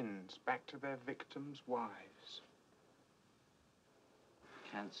skins back to their victims' wives.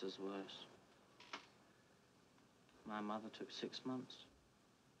 Cancer's worse. My mother took 6 months.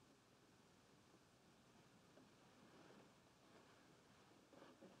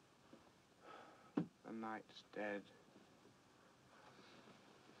 The night's dead.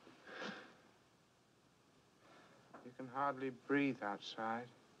 You can hardly breathe outside.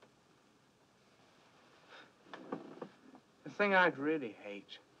 The thing I'd really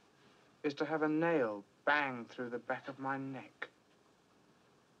hate is to have a nail bang through the back of my neck.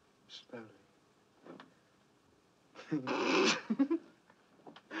 Slowly.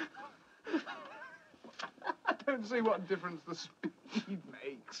 I don't see what difference the speed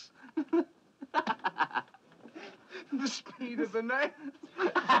makes. The speed of the nail.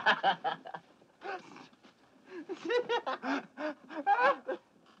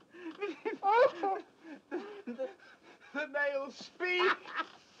 Oh, the nails speak.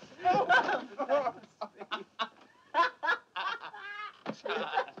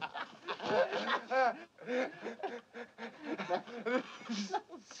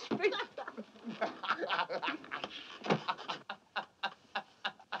 Speak.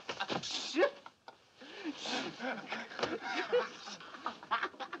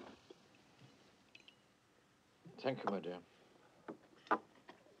 Thank you, my dear.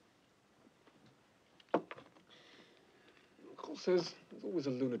 Of course, there's always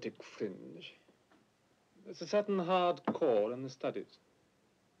a lunatic fringe. There's a certain hard core in the studies.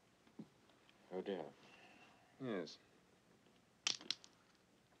 Oh, dear. Yes.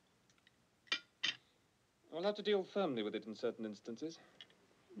 I'll have to deal firmly with it in certain instances.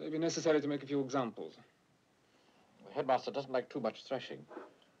 It may be necessary to make a few examples. The headmaster doesn't like too much thrashing.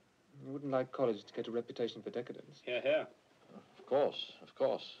 You wouldn't like college to get a reputation for decadence. Here, here. Of course, of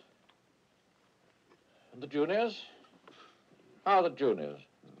course. And the juniors? How are the juniors?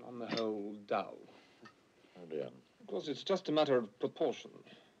 On the whole, dull. Oh, dear. Of course, it's just a matter of proportion.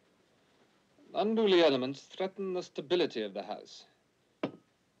 Unruly elements threaten the stability of the house. It's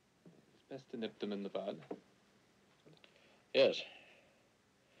best to nip them in the bud. Yes.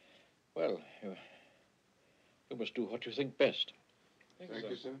 Well, you must do what you think best. Thank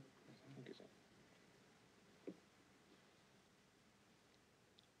you, sir. Thank you, sir.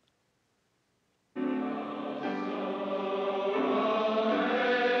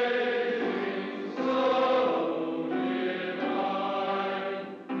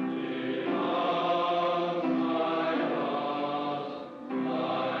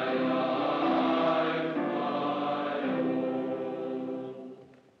 Bye.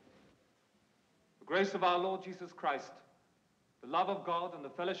 grace of our Lord Jesus Christ, the love of God, and the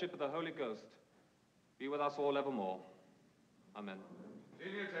fellowship of the Holy Ghost be with us all evermore. Amen.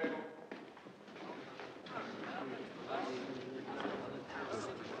 Senior table.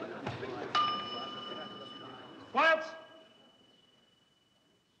 Quiet!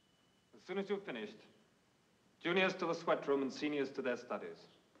 As soon as you've finished, juniors to the sweat room and seniors to their studies.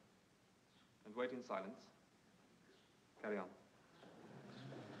 And wait in silence. Carry on.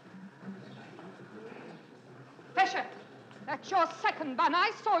 Fisher, that's your second bun.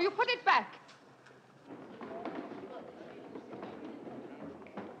 I saw you put it back.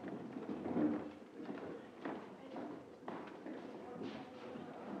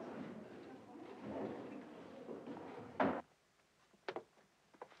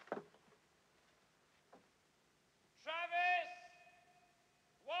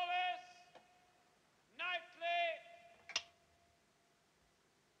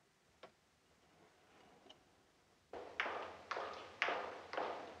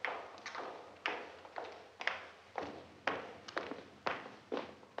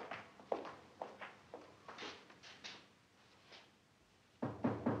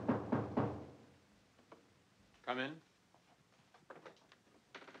 Come in.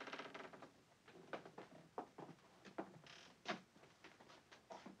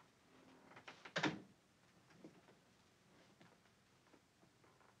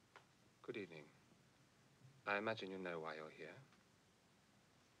 Good evening. I imagine you know why you're here.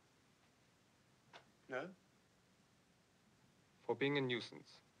 No? For being a nuisance.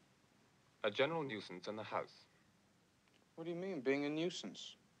 A general nuisance in the house. What do you mean, being a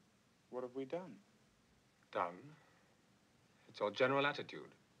nuisance? What have we done? Done? It's your general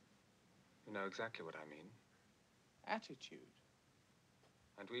attitude. You know exactly what I mean. Attitude?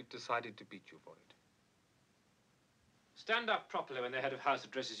 And we've decided to beat you for it. Stand up properly when the head of house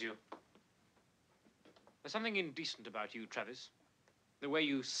addresses you. There's something indecent about you, Travis. The way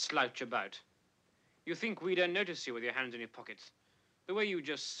you slouch about. You think we don't notice you with your hands in your pockets. The way you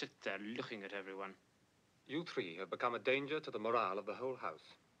just sit there looking at everyone. You three have become a danger to the morale of the whole house.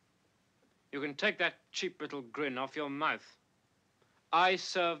 You can take that cheap little grin off your mouth. I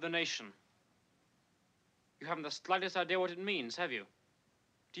serve the nation. You haven't the slightest idea what it means, have you?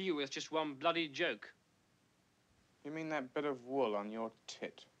 To you, it's just one bloody joke. You mean that bit of wool on your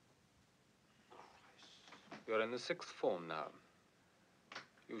tit? You're in the sixth form now.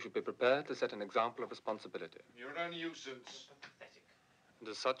 You should be prepared to set an example of responsibility. You're a nuisance. And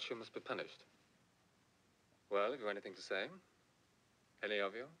as such, you must be punished. Well, have you anything to say? Any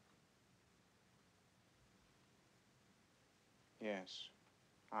of you? Yes,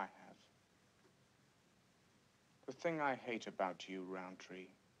 I have. The thing I hate about you, Roundtree,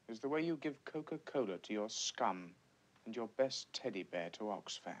 is the way you give Coca-Cola to your scum and your best teddy bear to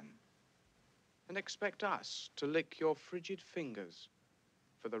Oxfam. And expect us to lick your frigid fingers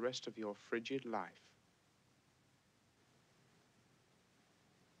for the rest of your frigid life.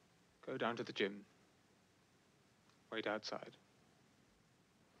 Go down to the gym. Wait outside.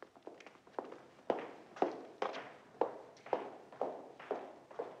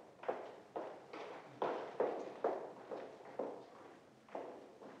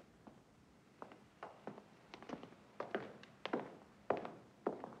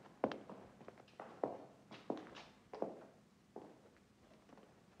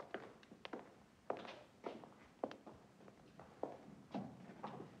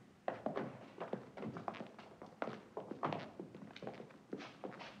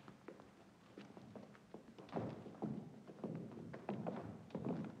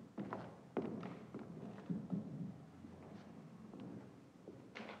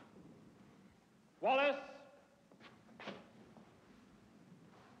 Wallace!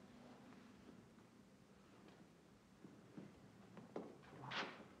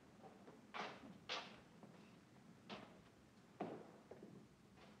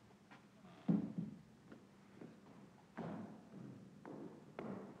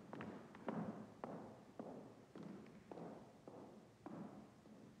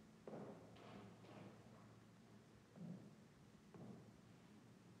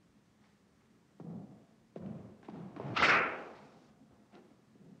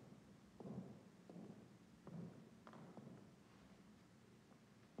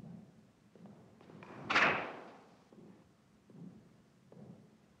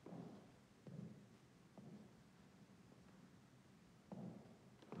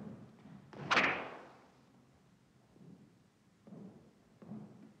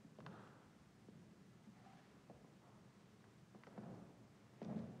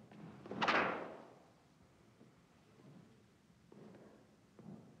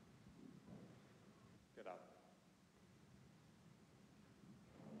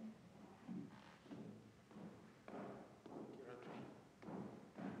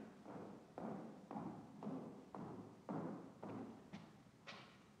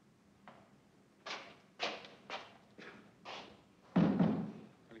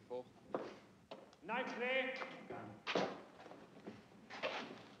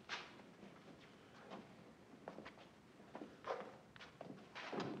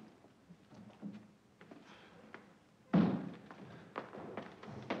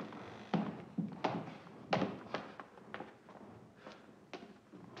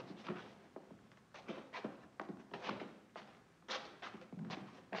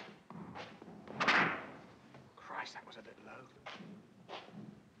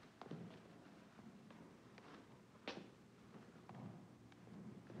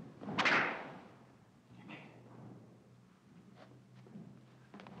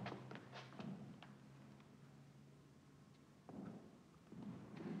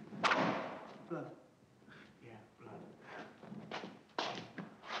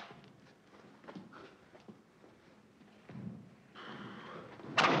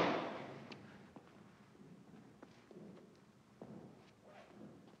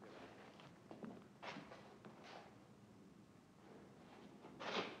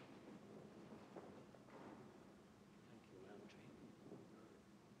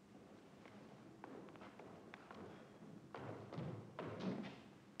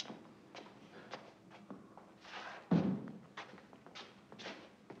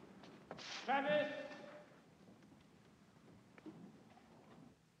 Travis!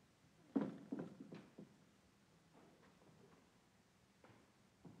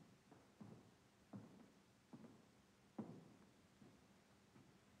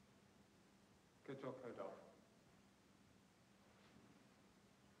 Get your coat off.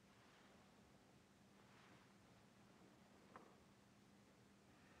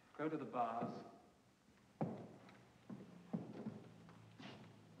 Go to the bars.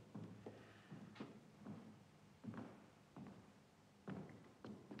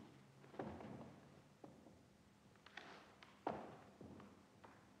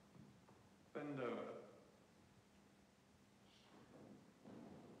 Bend over.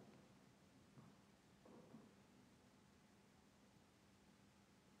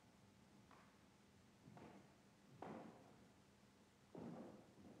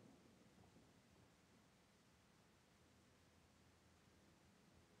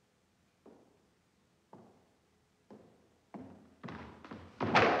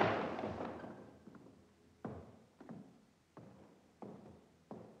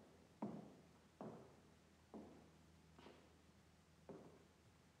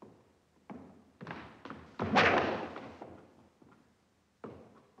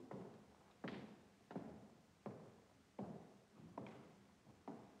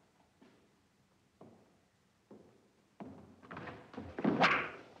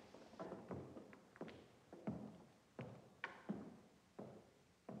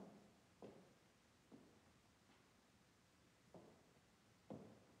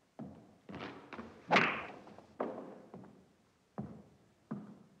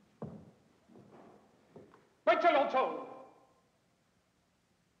 Wait till you're told.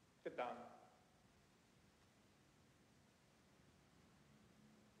 Sit down.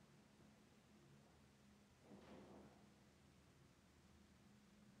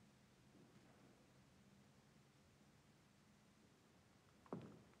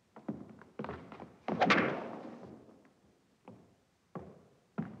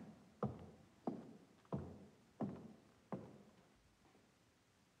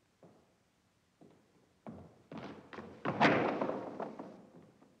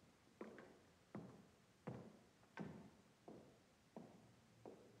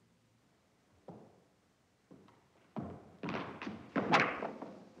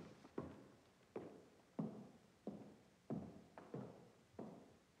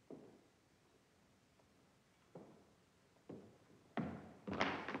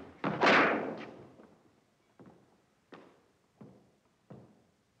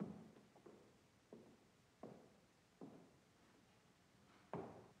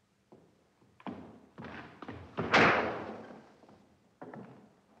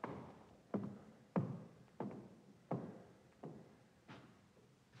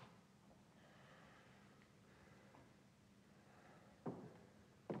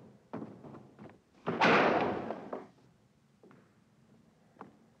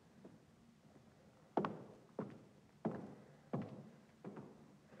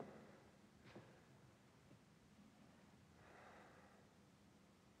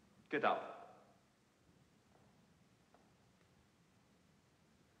 Get up.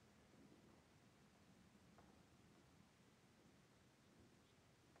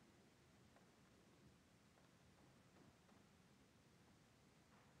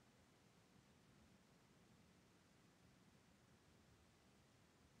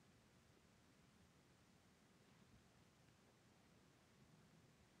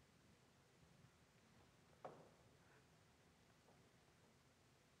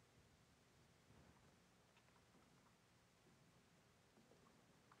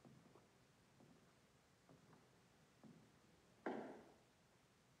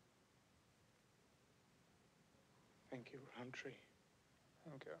 Thank you, Roundtree.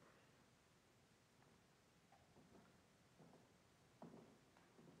 Thank you.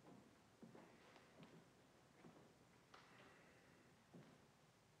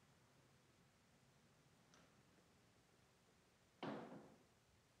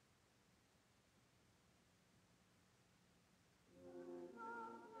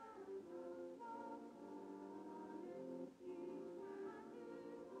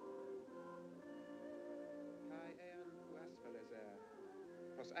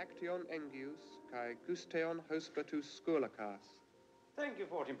 Os action engius, kai gusteon hospatus scolacas. Thank you,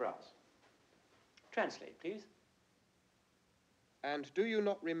 14 brass. Translate, please. And do you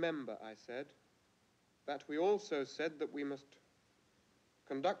not remember, I said, that we also said that we must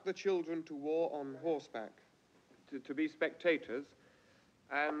conduct the children to war on horseback, to be spectators,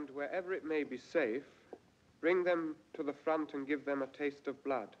 and wherever it may be safe, bring them to the front and give them a taste of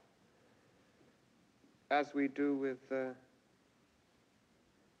blood. as we do with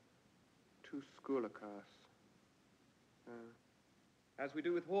two schooler cars. As we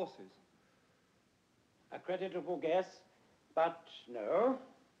do with horses. A creditable guess, but no.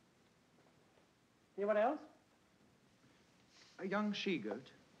 Anyone else? A young she-goat.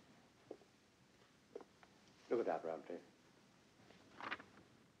 Look at that, Roundtree.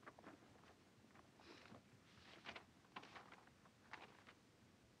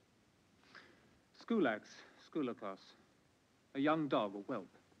 Skulax, schooler class. A young dog, a whelp,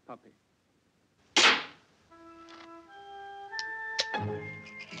 puppy.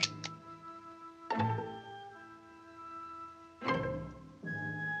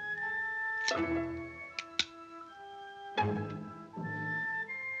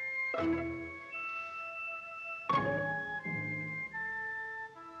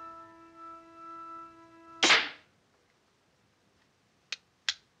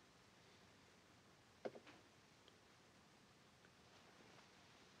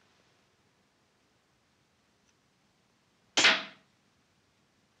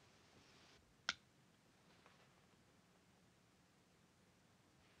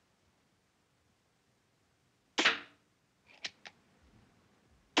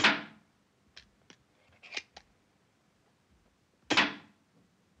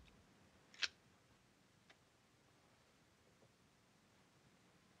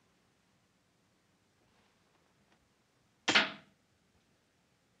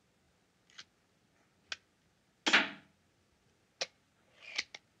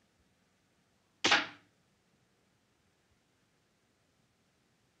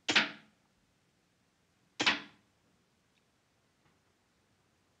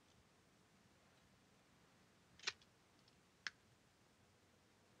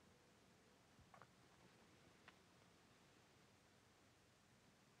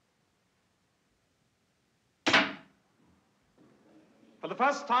 For the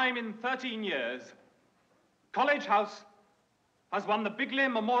first time in 13 years, College House has won the Bigley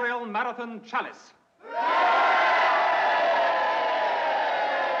Memorial Marathon Chalice.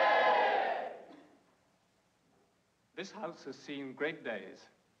 This house has seen great days.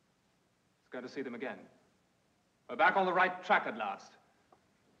 It's going to see them again. We're back on the right track at last.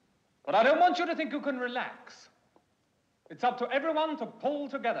 But I don't want you to think you can relax. It's up to everyone to pull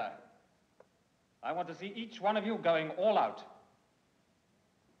together. I want to see each one of you going all out.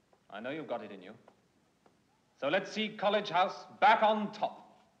 I know you've got it in you. So let's see College House back on top.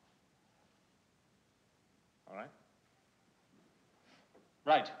 All right?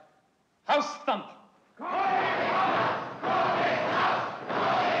 Right. House thump.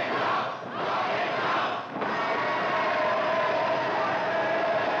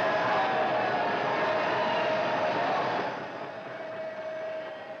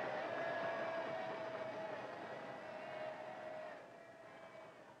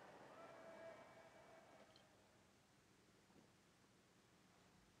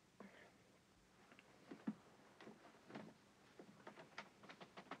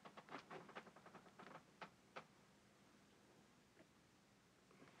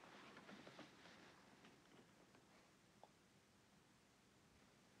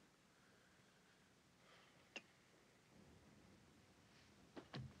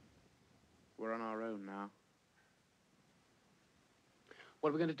 We're on our own now. What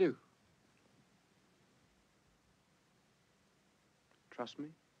are we going to do? Trust me?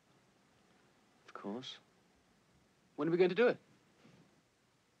 Of course. When are we going to do it?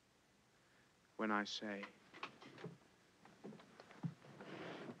 When I say.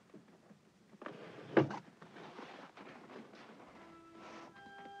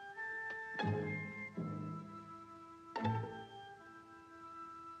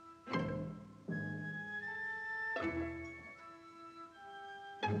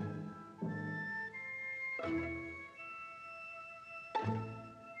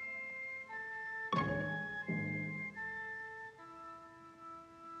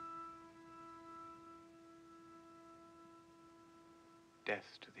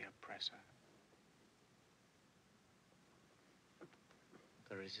 Death to the oppressor.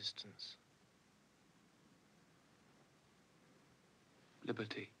 The resistance.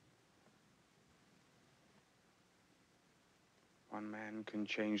 Liberty. One man can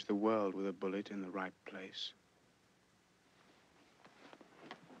change the world with a bullet in the right place.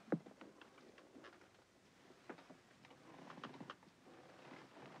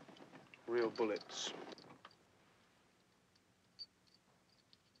 Real bullets.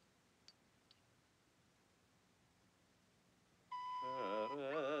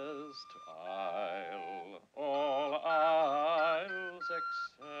 Fairest isle, all isles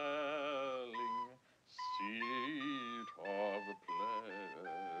excelling,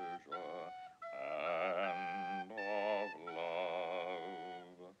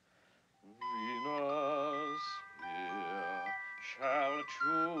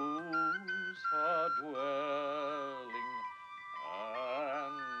 choose her dwelling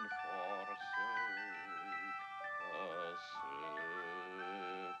and forsake a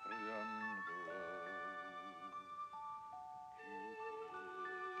Cyprian grove.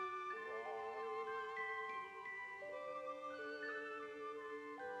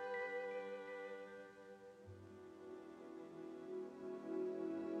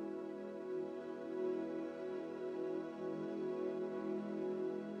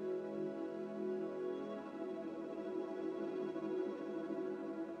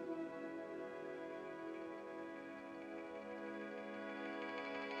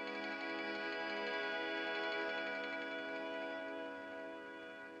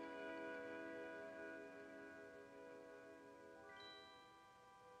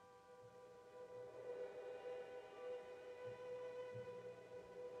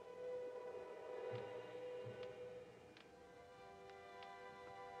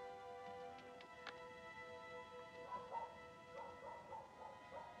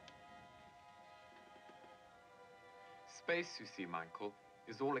 Space, you see, Michael,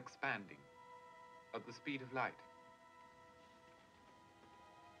 is all expanding at the speed of light.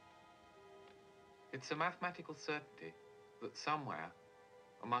 It's a mathematical certainty that somewhere,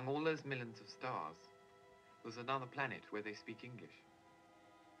 among all those millions of stars, there's another planet where they speak English.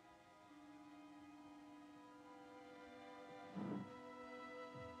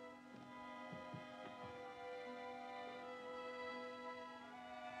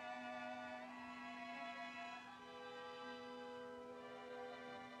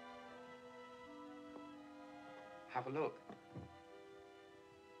 Have a look.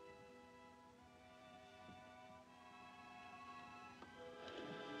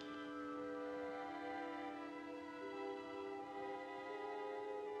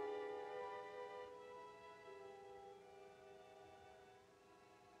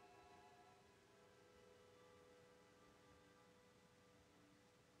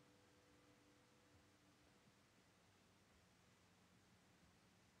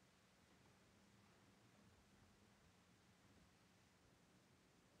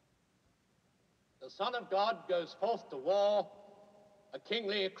 The Son of God goes forth to war, a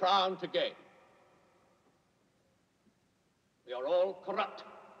kingly crown to gain. We are all corrupt.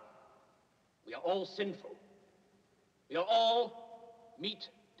 We are all sinful. We are all meet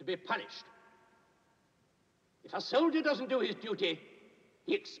to be punished. If a soldier doesn't do his duty,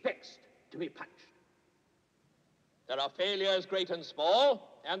 he expects to be punished. There are failures great and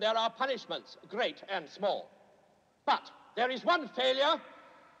small, and there are punishments great and small. But there is one failure,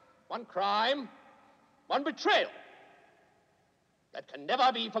 one crime, one betrayal that can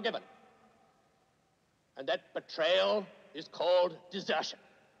never be forgiven. And that betrayal is called desertion.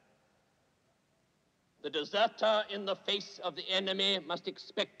 The deserter in the face of the enemy must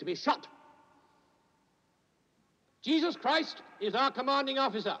expect to be shot. Jesus Christ is our commanding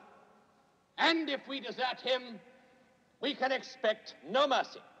officer, and if we desert him, we can expect no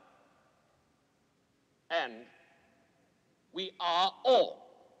mercy. And we are all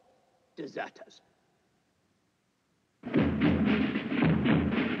deserters.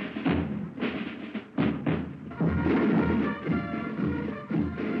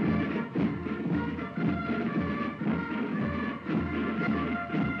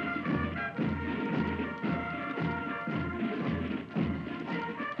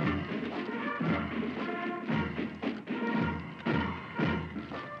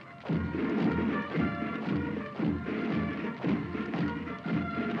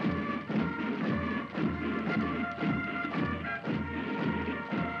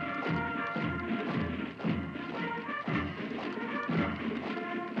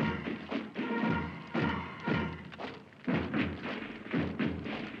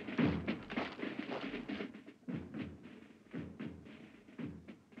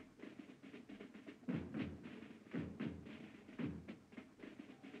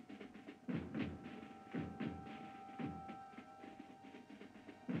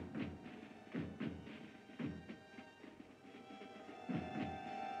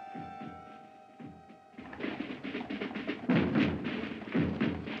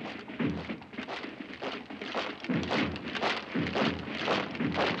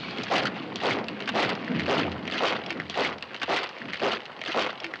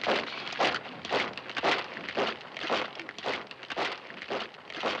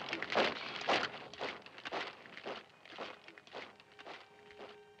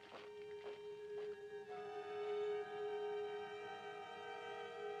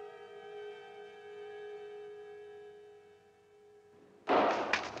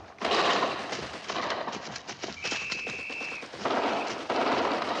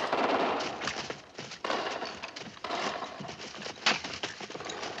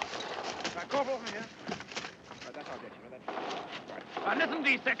 listen,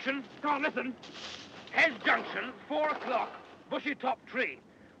 D section. Come on, listen. Hedge Junction, 4 o'clock, bushy top tree.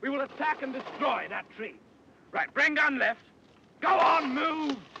 We will attack and destroy that tree. Right, bring gun left. Go on,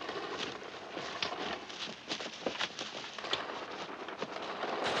 move!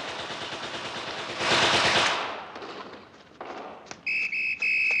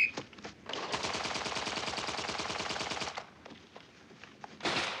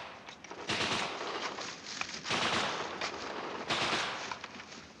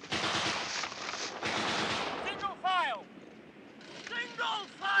 Single file! Single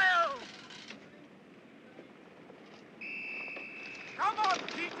file! Come on,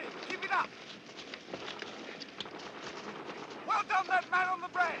 Keaton, keep it up! Well done, that man on the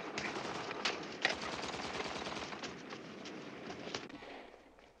bread!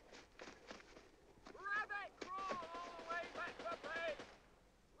 Rabbit crawl all the way back to base!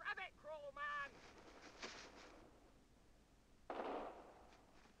 Rabbit crawl, man!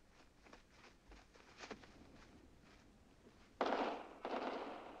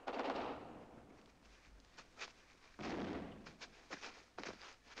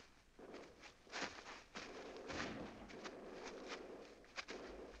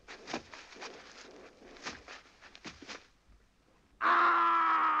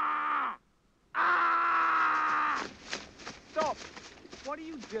 Stop! What are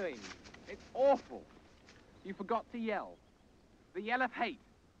you doing? It's awful. You forgot to yell. The yell of hate.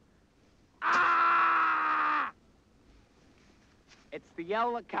 Ah! It's the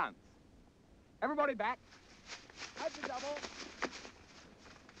yell that counts. Everybody back. Head to double.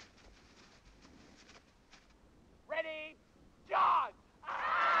 Ready? Charge!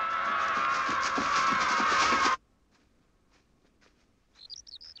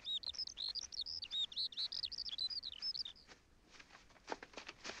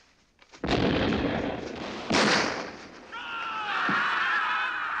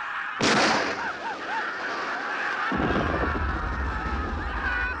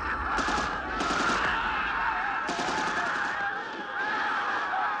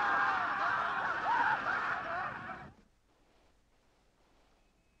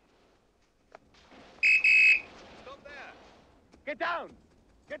 Get down!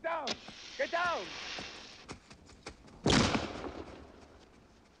 Get down! Get down!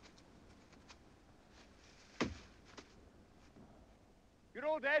 You're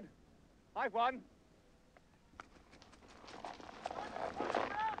all dead. I've won.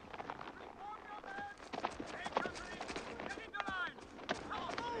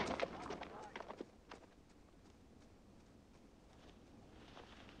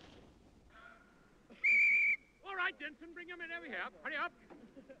 All right, Denson, bring your men over here. Hurry up.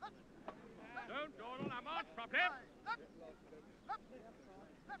 Don't dawdle. Now march properly. That's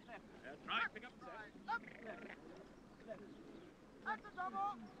right. Pick up the set. That's a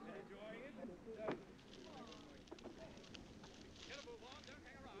double. Enjoying it. Get a move on. Don't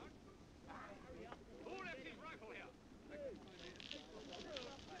hang around. Who left his rifle here?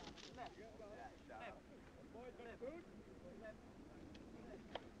 Boys got food?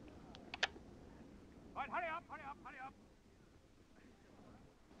 Right, hurry up, hurry up, hurry up.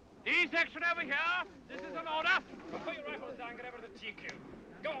 D section over here. This is an order. Put your rifles down, get over to the TQ.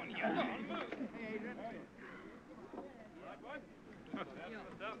 Go on here, go on, move. Hey, Adrian. Right, boy. That's the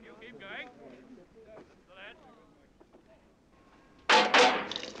stuff. You keep going. That's the lead.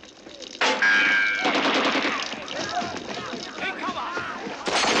 Hey, cover!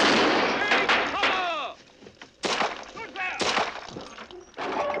 Hey, cover! Who's there?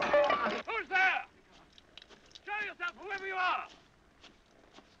 Who's there? Show yourself, whoever you are!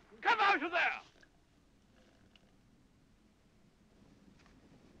 Come out of there!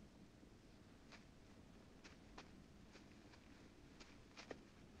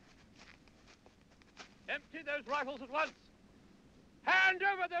 Empty those rifles at once! Hand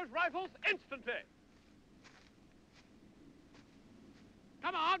over those rifles instantly!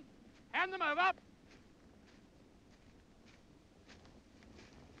 Come on! Hand them over!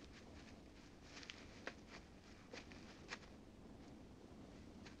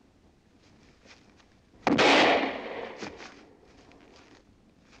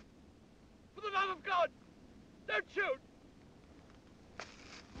 For the love of God! Don't shoot!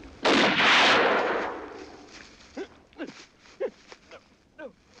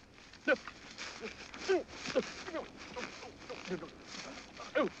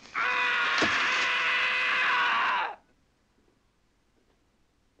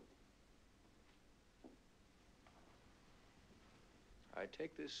 I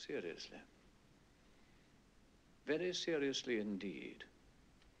take this seriously. Very seriously indeed.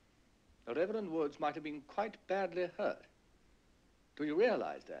 The Reverend Woods might have been quite badly hurt. Do you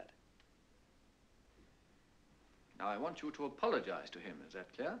realize that? Now, I want you to apologize to him. Is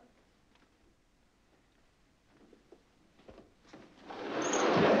that clear?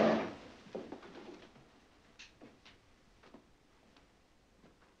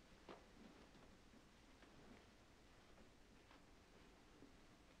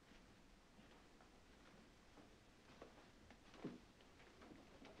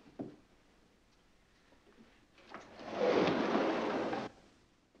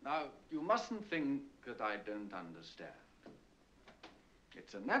 Now, you mustn't think that I don't understand.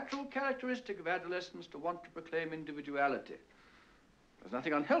 It's a natural characteristic of adolescence to want to proclaim individuality. There's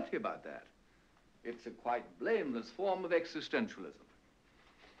nothing unhealthy about that. It's a quite blameless form of existentialism.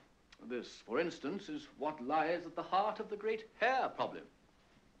 This, for instance, is what lies at the heart of the great hair problem.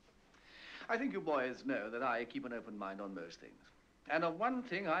 I think you boys know that I keep an open mind on most things. And of one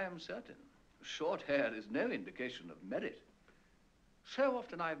thing I am certain. Short hair is no indication of merit. So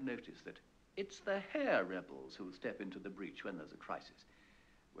often I've noticed that it's the hair rebels who step into the breach when there's a crisis,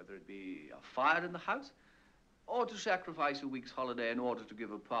 whether it be a fire in the house or to sacrifice a week's holiday in order to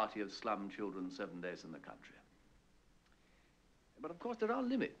give a party of slum children 7 days in the country. But of course there are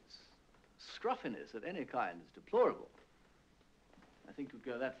limits. Scruffiness of any kind is deplorable. I think you'd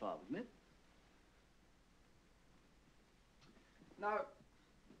go that far with me. Now,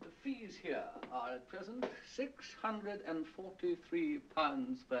 the fees here are at present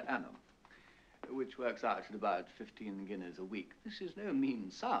 £643 per annum, which works out at about 15 guineas a week. This is no mean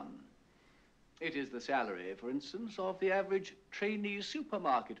sum. It is the salary, for instance, of the average trainee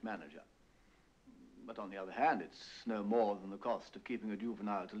supermarket manager. But on the other hand, it's no more than the cost of keeping a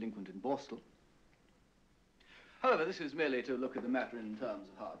juvenile delinquent in Borstal. However, this is merely to look at the matter in terms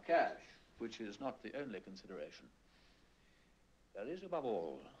of hard cash. Which is not the only consideration. There is, above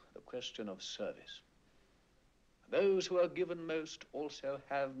all, the question of service. Those who are given most also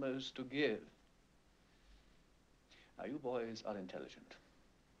have most to give. Now, you boys are intelligent.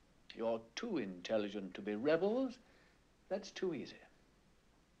 You're too intelligent to be rebels. That's too easy.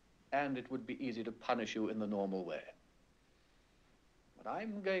 And it would be easy to punish you in the normal way. But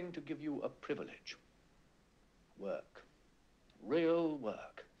I'm going to give you a privilege. Work. Real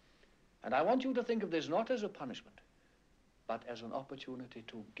work. And I want you to think of this not as a punishment, but as an opportunity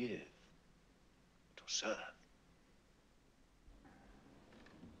to give, to serve.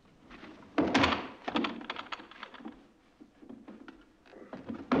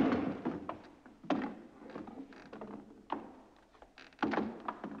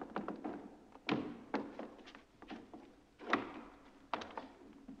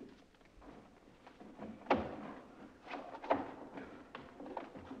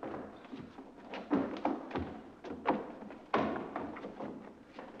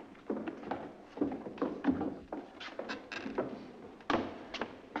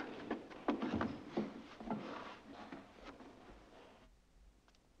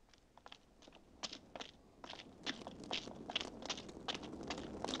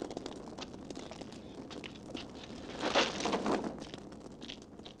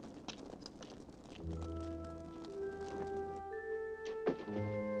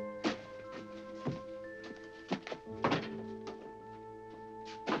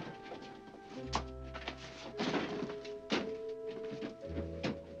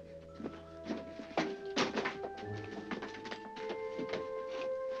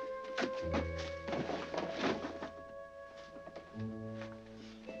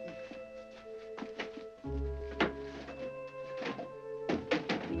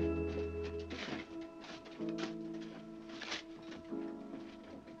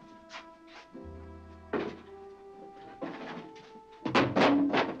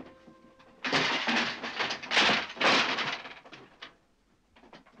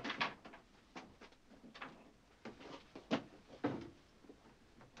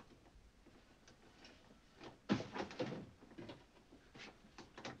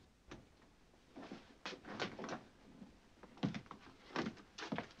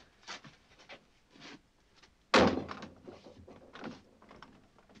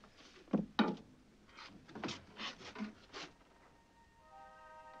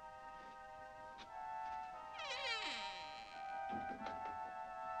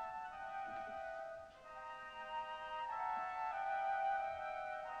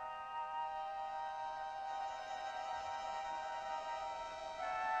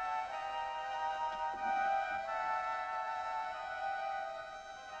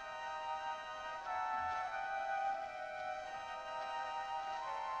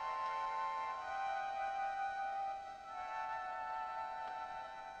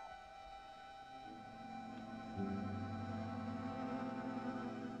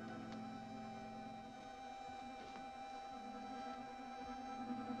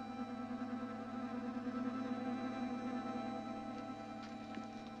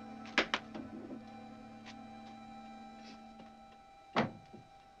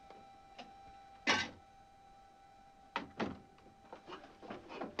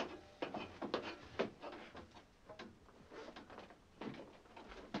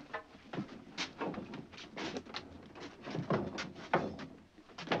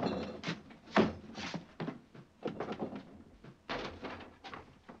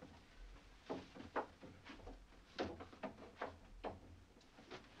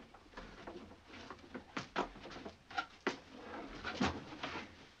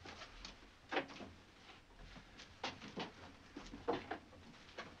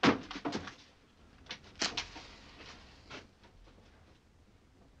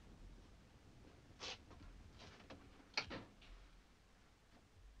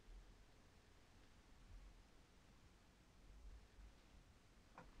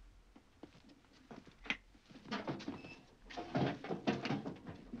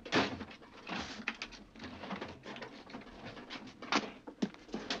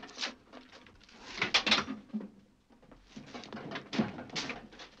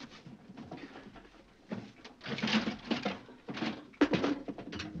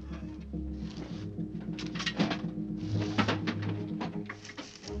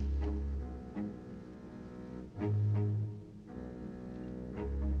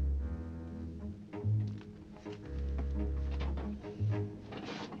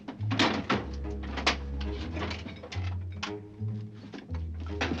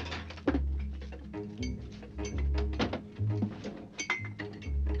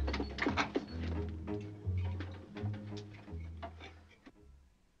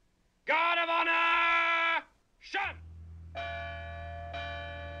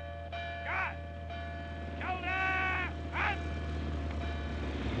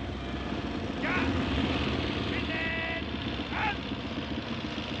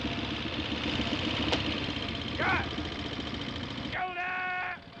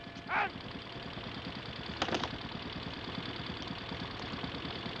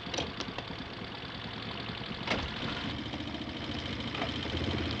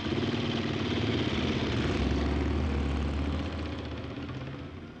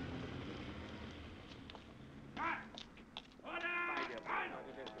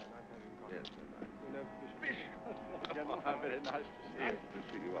 how very nice to see you. To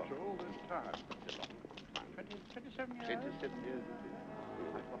see you after all this time. 27 years? 27 years, is it?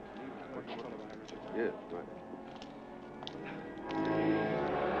 Yes, right.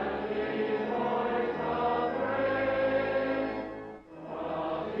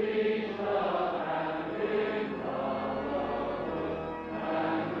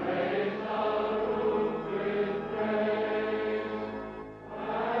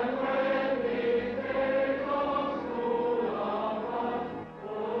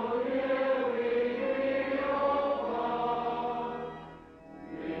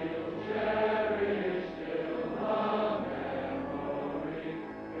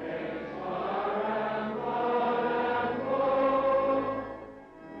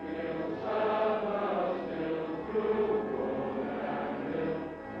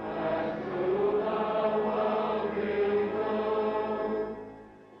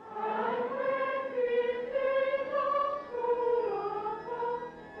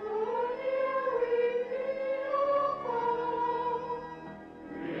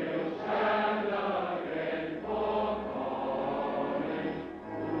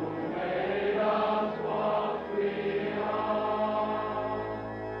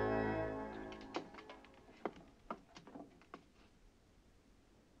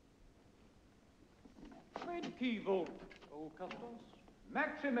 Qui vult, O Custos?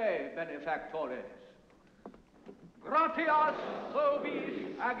 Maxime benefactores. Gratias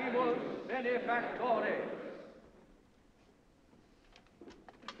vobis agimus benefactores.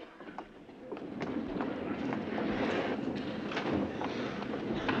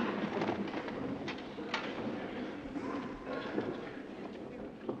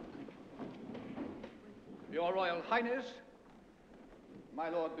 Your Royal Highness, my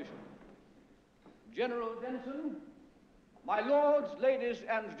Lord Bishop, General Denson, my lords, ladies,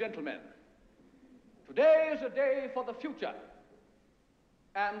 and gentlemen, today is a day for the future,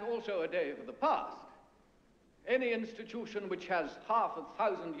 and also a day for the past. Any institution which has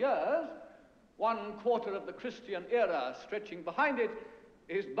 500 years, 1/4 of the Christian era stretching behind it,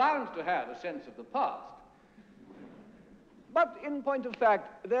 is bound to have a sense of the past. But in point of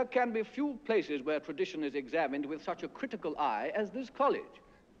fact, there can be few places where tradition is examined with such a critical eye as this college.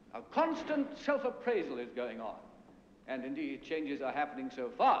 A constant self-appraisal is going on. And indeed, changes are happening so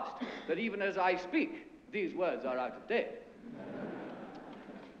fast that even as I speak, these words are out of date.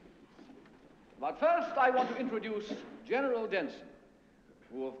 But first, I want to introduce General Denson,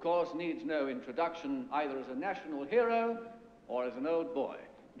 who of course needs no introduction either as a national hero or as an old boy.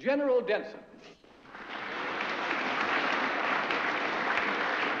 General Denson.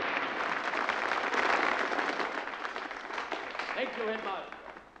 Thank you, Headmaster.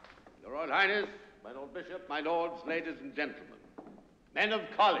 Your Royal Highness, my Lord Bishop, my lords, ladies and gentlemen, men of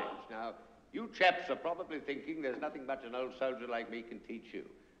college. Now, you chaps are probably thinking there's nothing much an old soldier like me can teach you.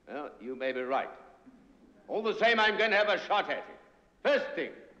 Well, you may be right. All the same, I'm going to have a shot at it. First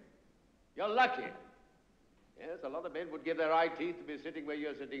thing, you're lucky. Yes, a lot of men would give their eye teeth to be sitting where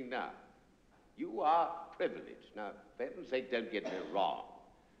you're sitting now. You are privileged. Now, for heaven's sake, don't get me wrong.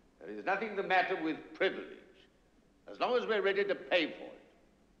 There is nothing the matter with privilege, as long as we're ready to pay for it.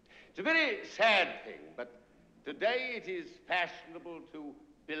 It's a very sad thing, but today it is fashionable to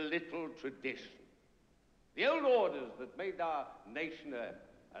belittle tradition. The old orders that made our nation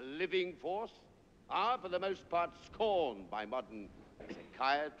a living force are, for the most part, scorned by modern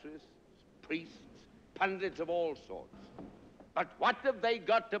psychiatrists, priests, pundits of all sorts. But what have they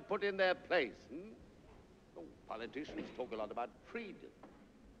got to put in their place? Oh, politicians talk a lot about freedom.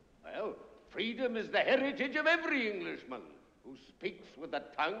 Well, freedom is the heritage of every Englishman who speaks with the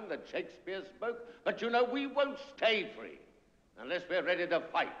tongue that Shakespeare spoke. But you know, we won't stay free unless we're ready to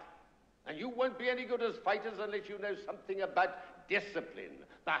fight. And you won't be any good as fighters unless you know something about discipline,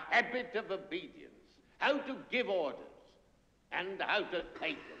 the habit of obedience, how to give orders, and how to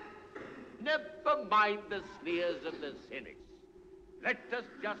take them. Never mind the sneers of the cynics. Let us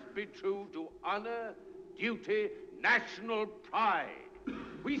just be true to honor, duty, national pride.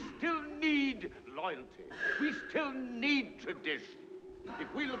 We still need loyalty. We still need tradition.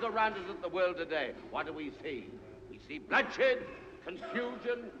 If we look around us at the world today, what do we see? We see bloodshed,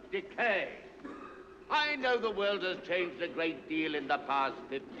 confusion, decay. I know the world has changed a great deal in the past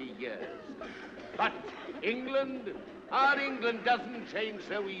 50 years. But England, our England doesn't change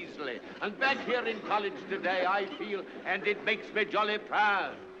so easily. And back here in college today, I feel, and it makes me jolly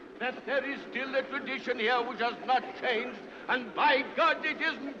proud, that there is still a tradition here which has not changed, and by God, it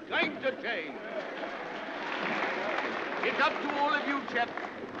isn't going to change. It's up to all of you chaps.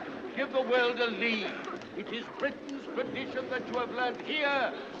 Give the world a lead. It is Britain's tradition that you have learned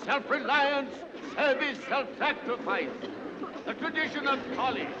here. Self-reliance, service, self-sacrifice. A tradition of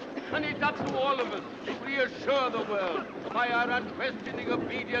college. And it's up to all of us to reassure the world by our unquestioning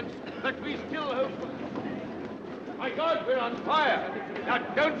obedience that we still hope. My God, we're on fire. Now,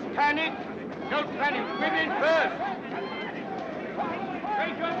 don't panic. Don't panic. Women first.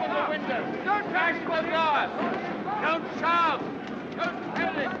 Break open the window. Don't crash the glass. Don't shout. Don't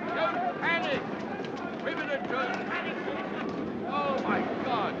panic. Don't panic. Women are just panicking. Oh, my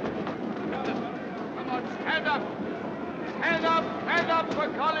God. Come on, stand up. Stand up. Stand up for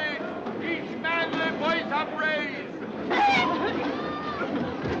college. Each manly voice upraised.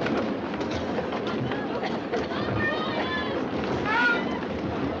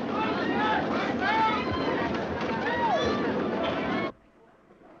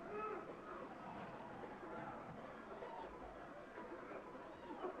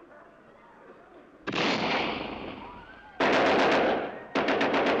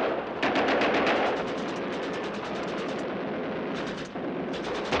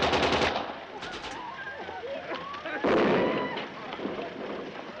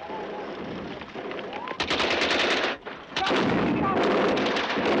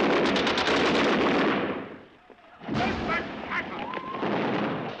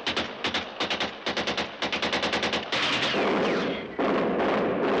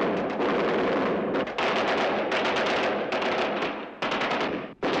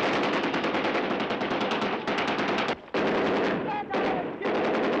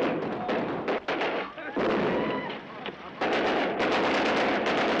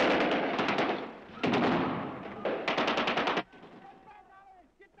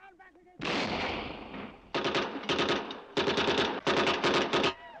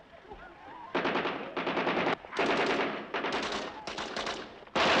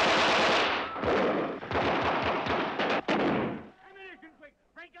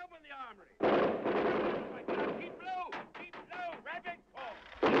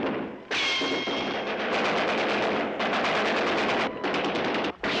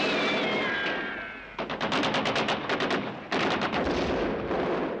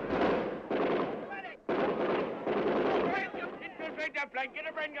 Get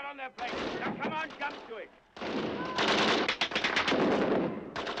a brain gun on their flank. Now come on, jump to it.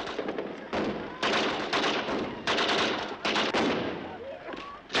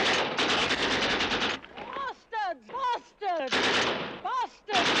 Bastards! Bastards!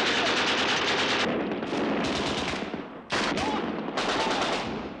 Bastards!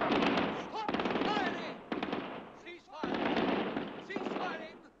 Stop firing! Cease firing! Cease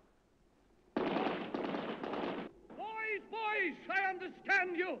firing! Boys, I understand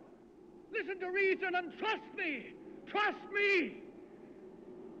you. Listen to reason and trust me. Trust me.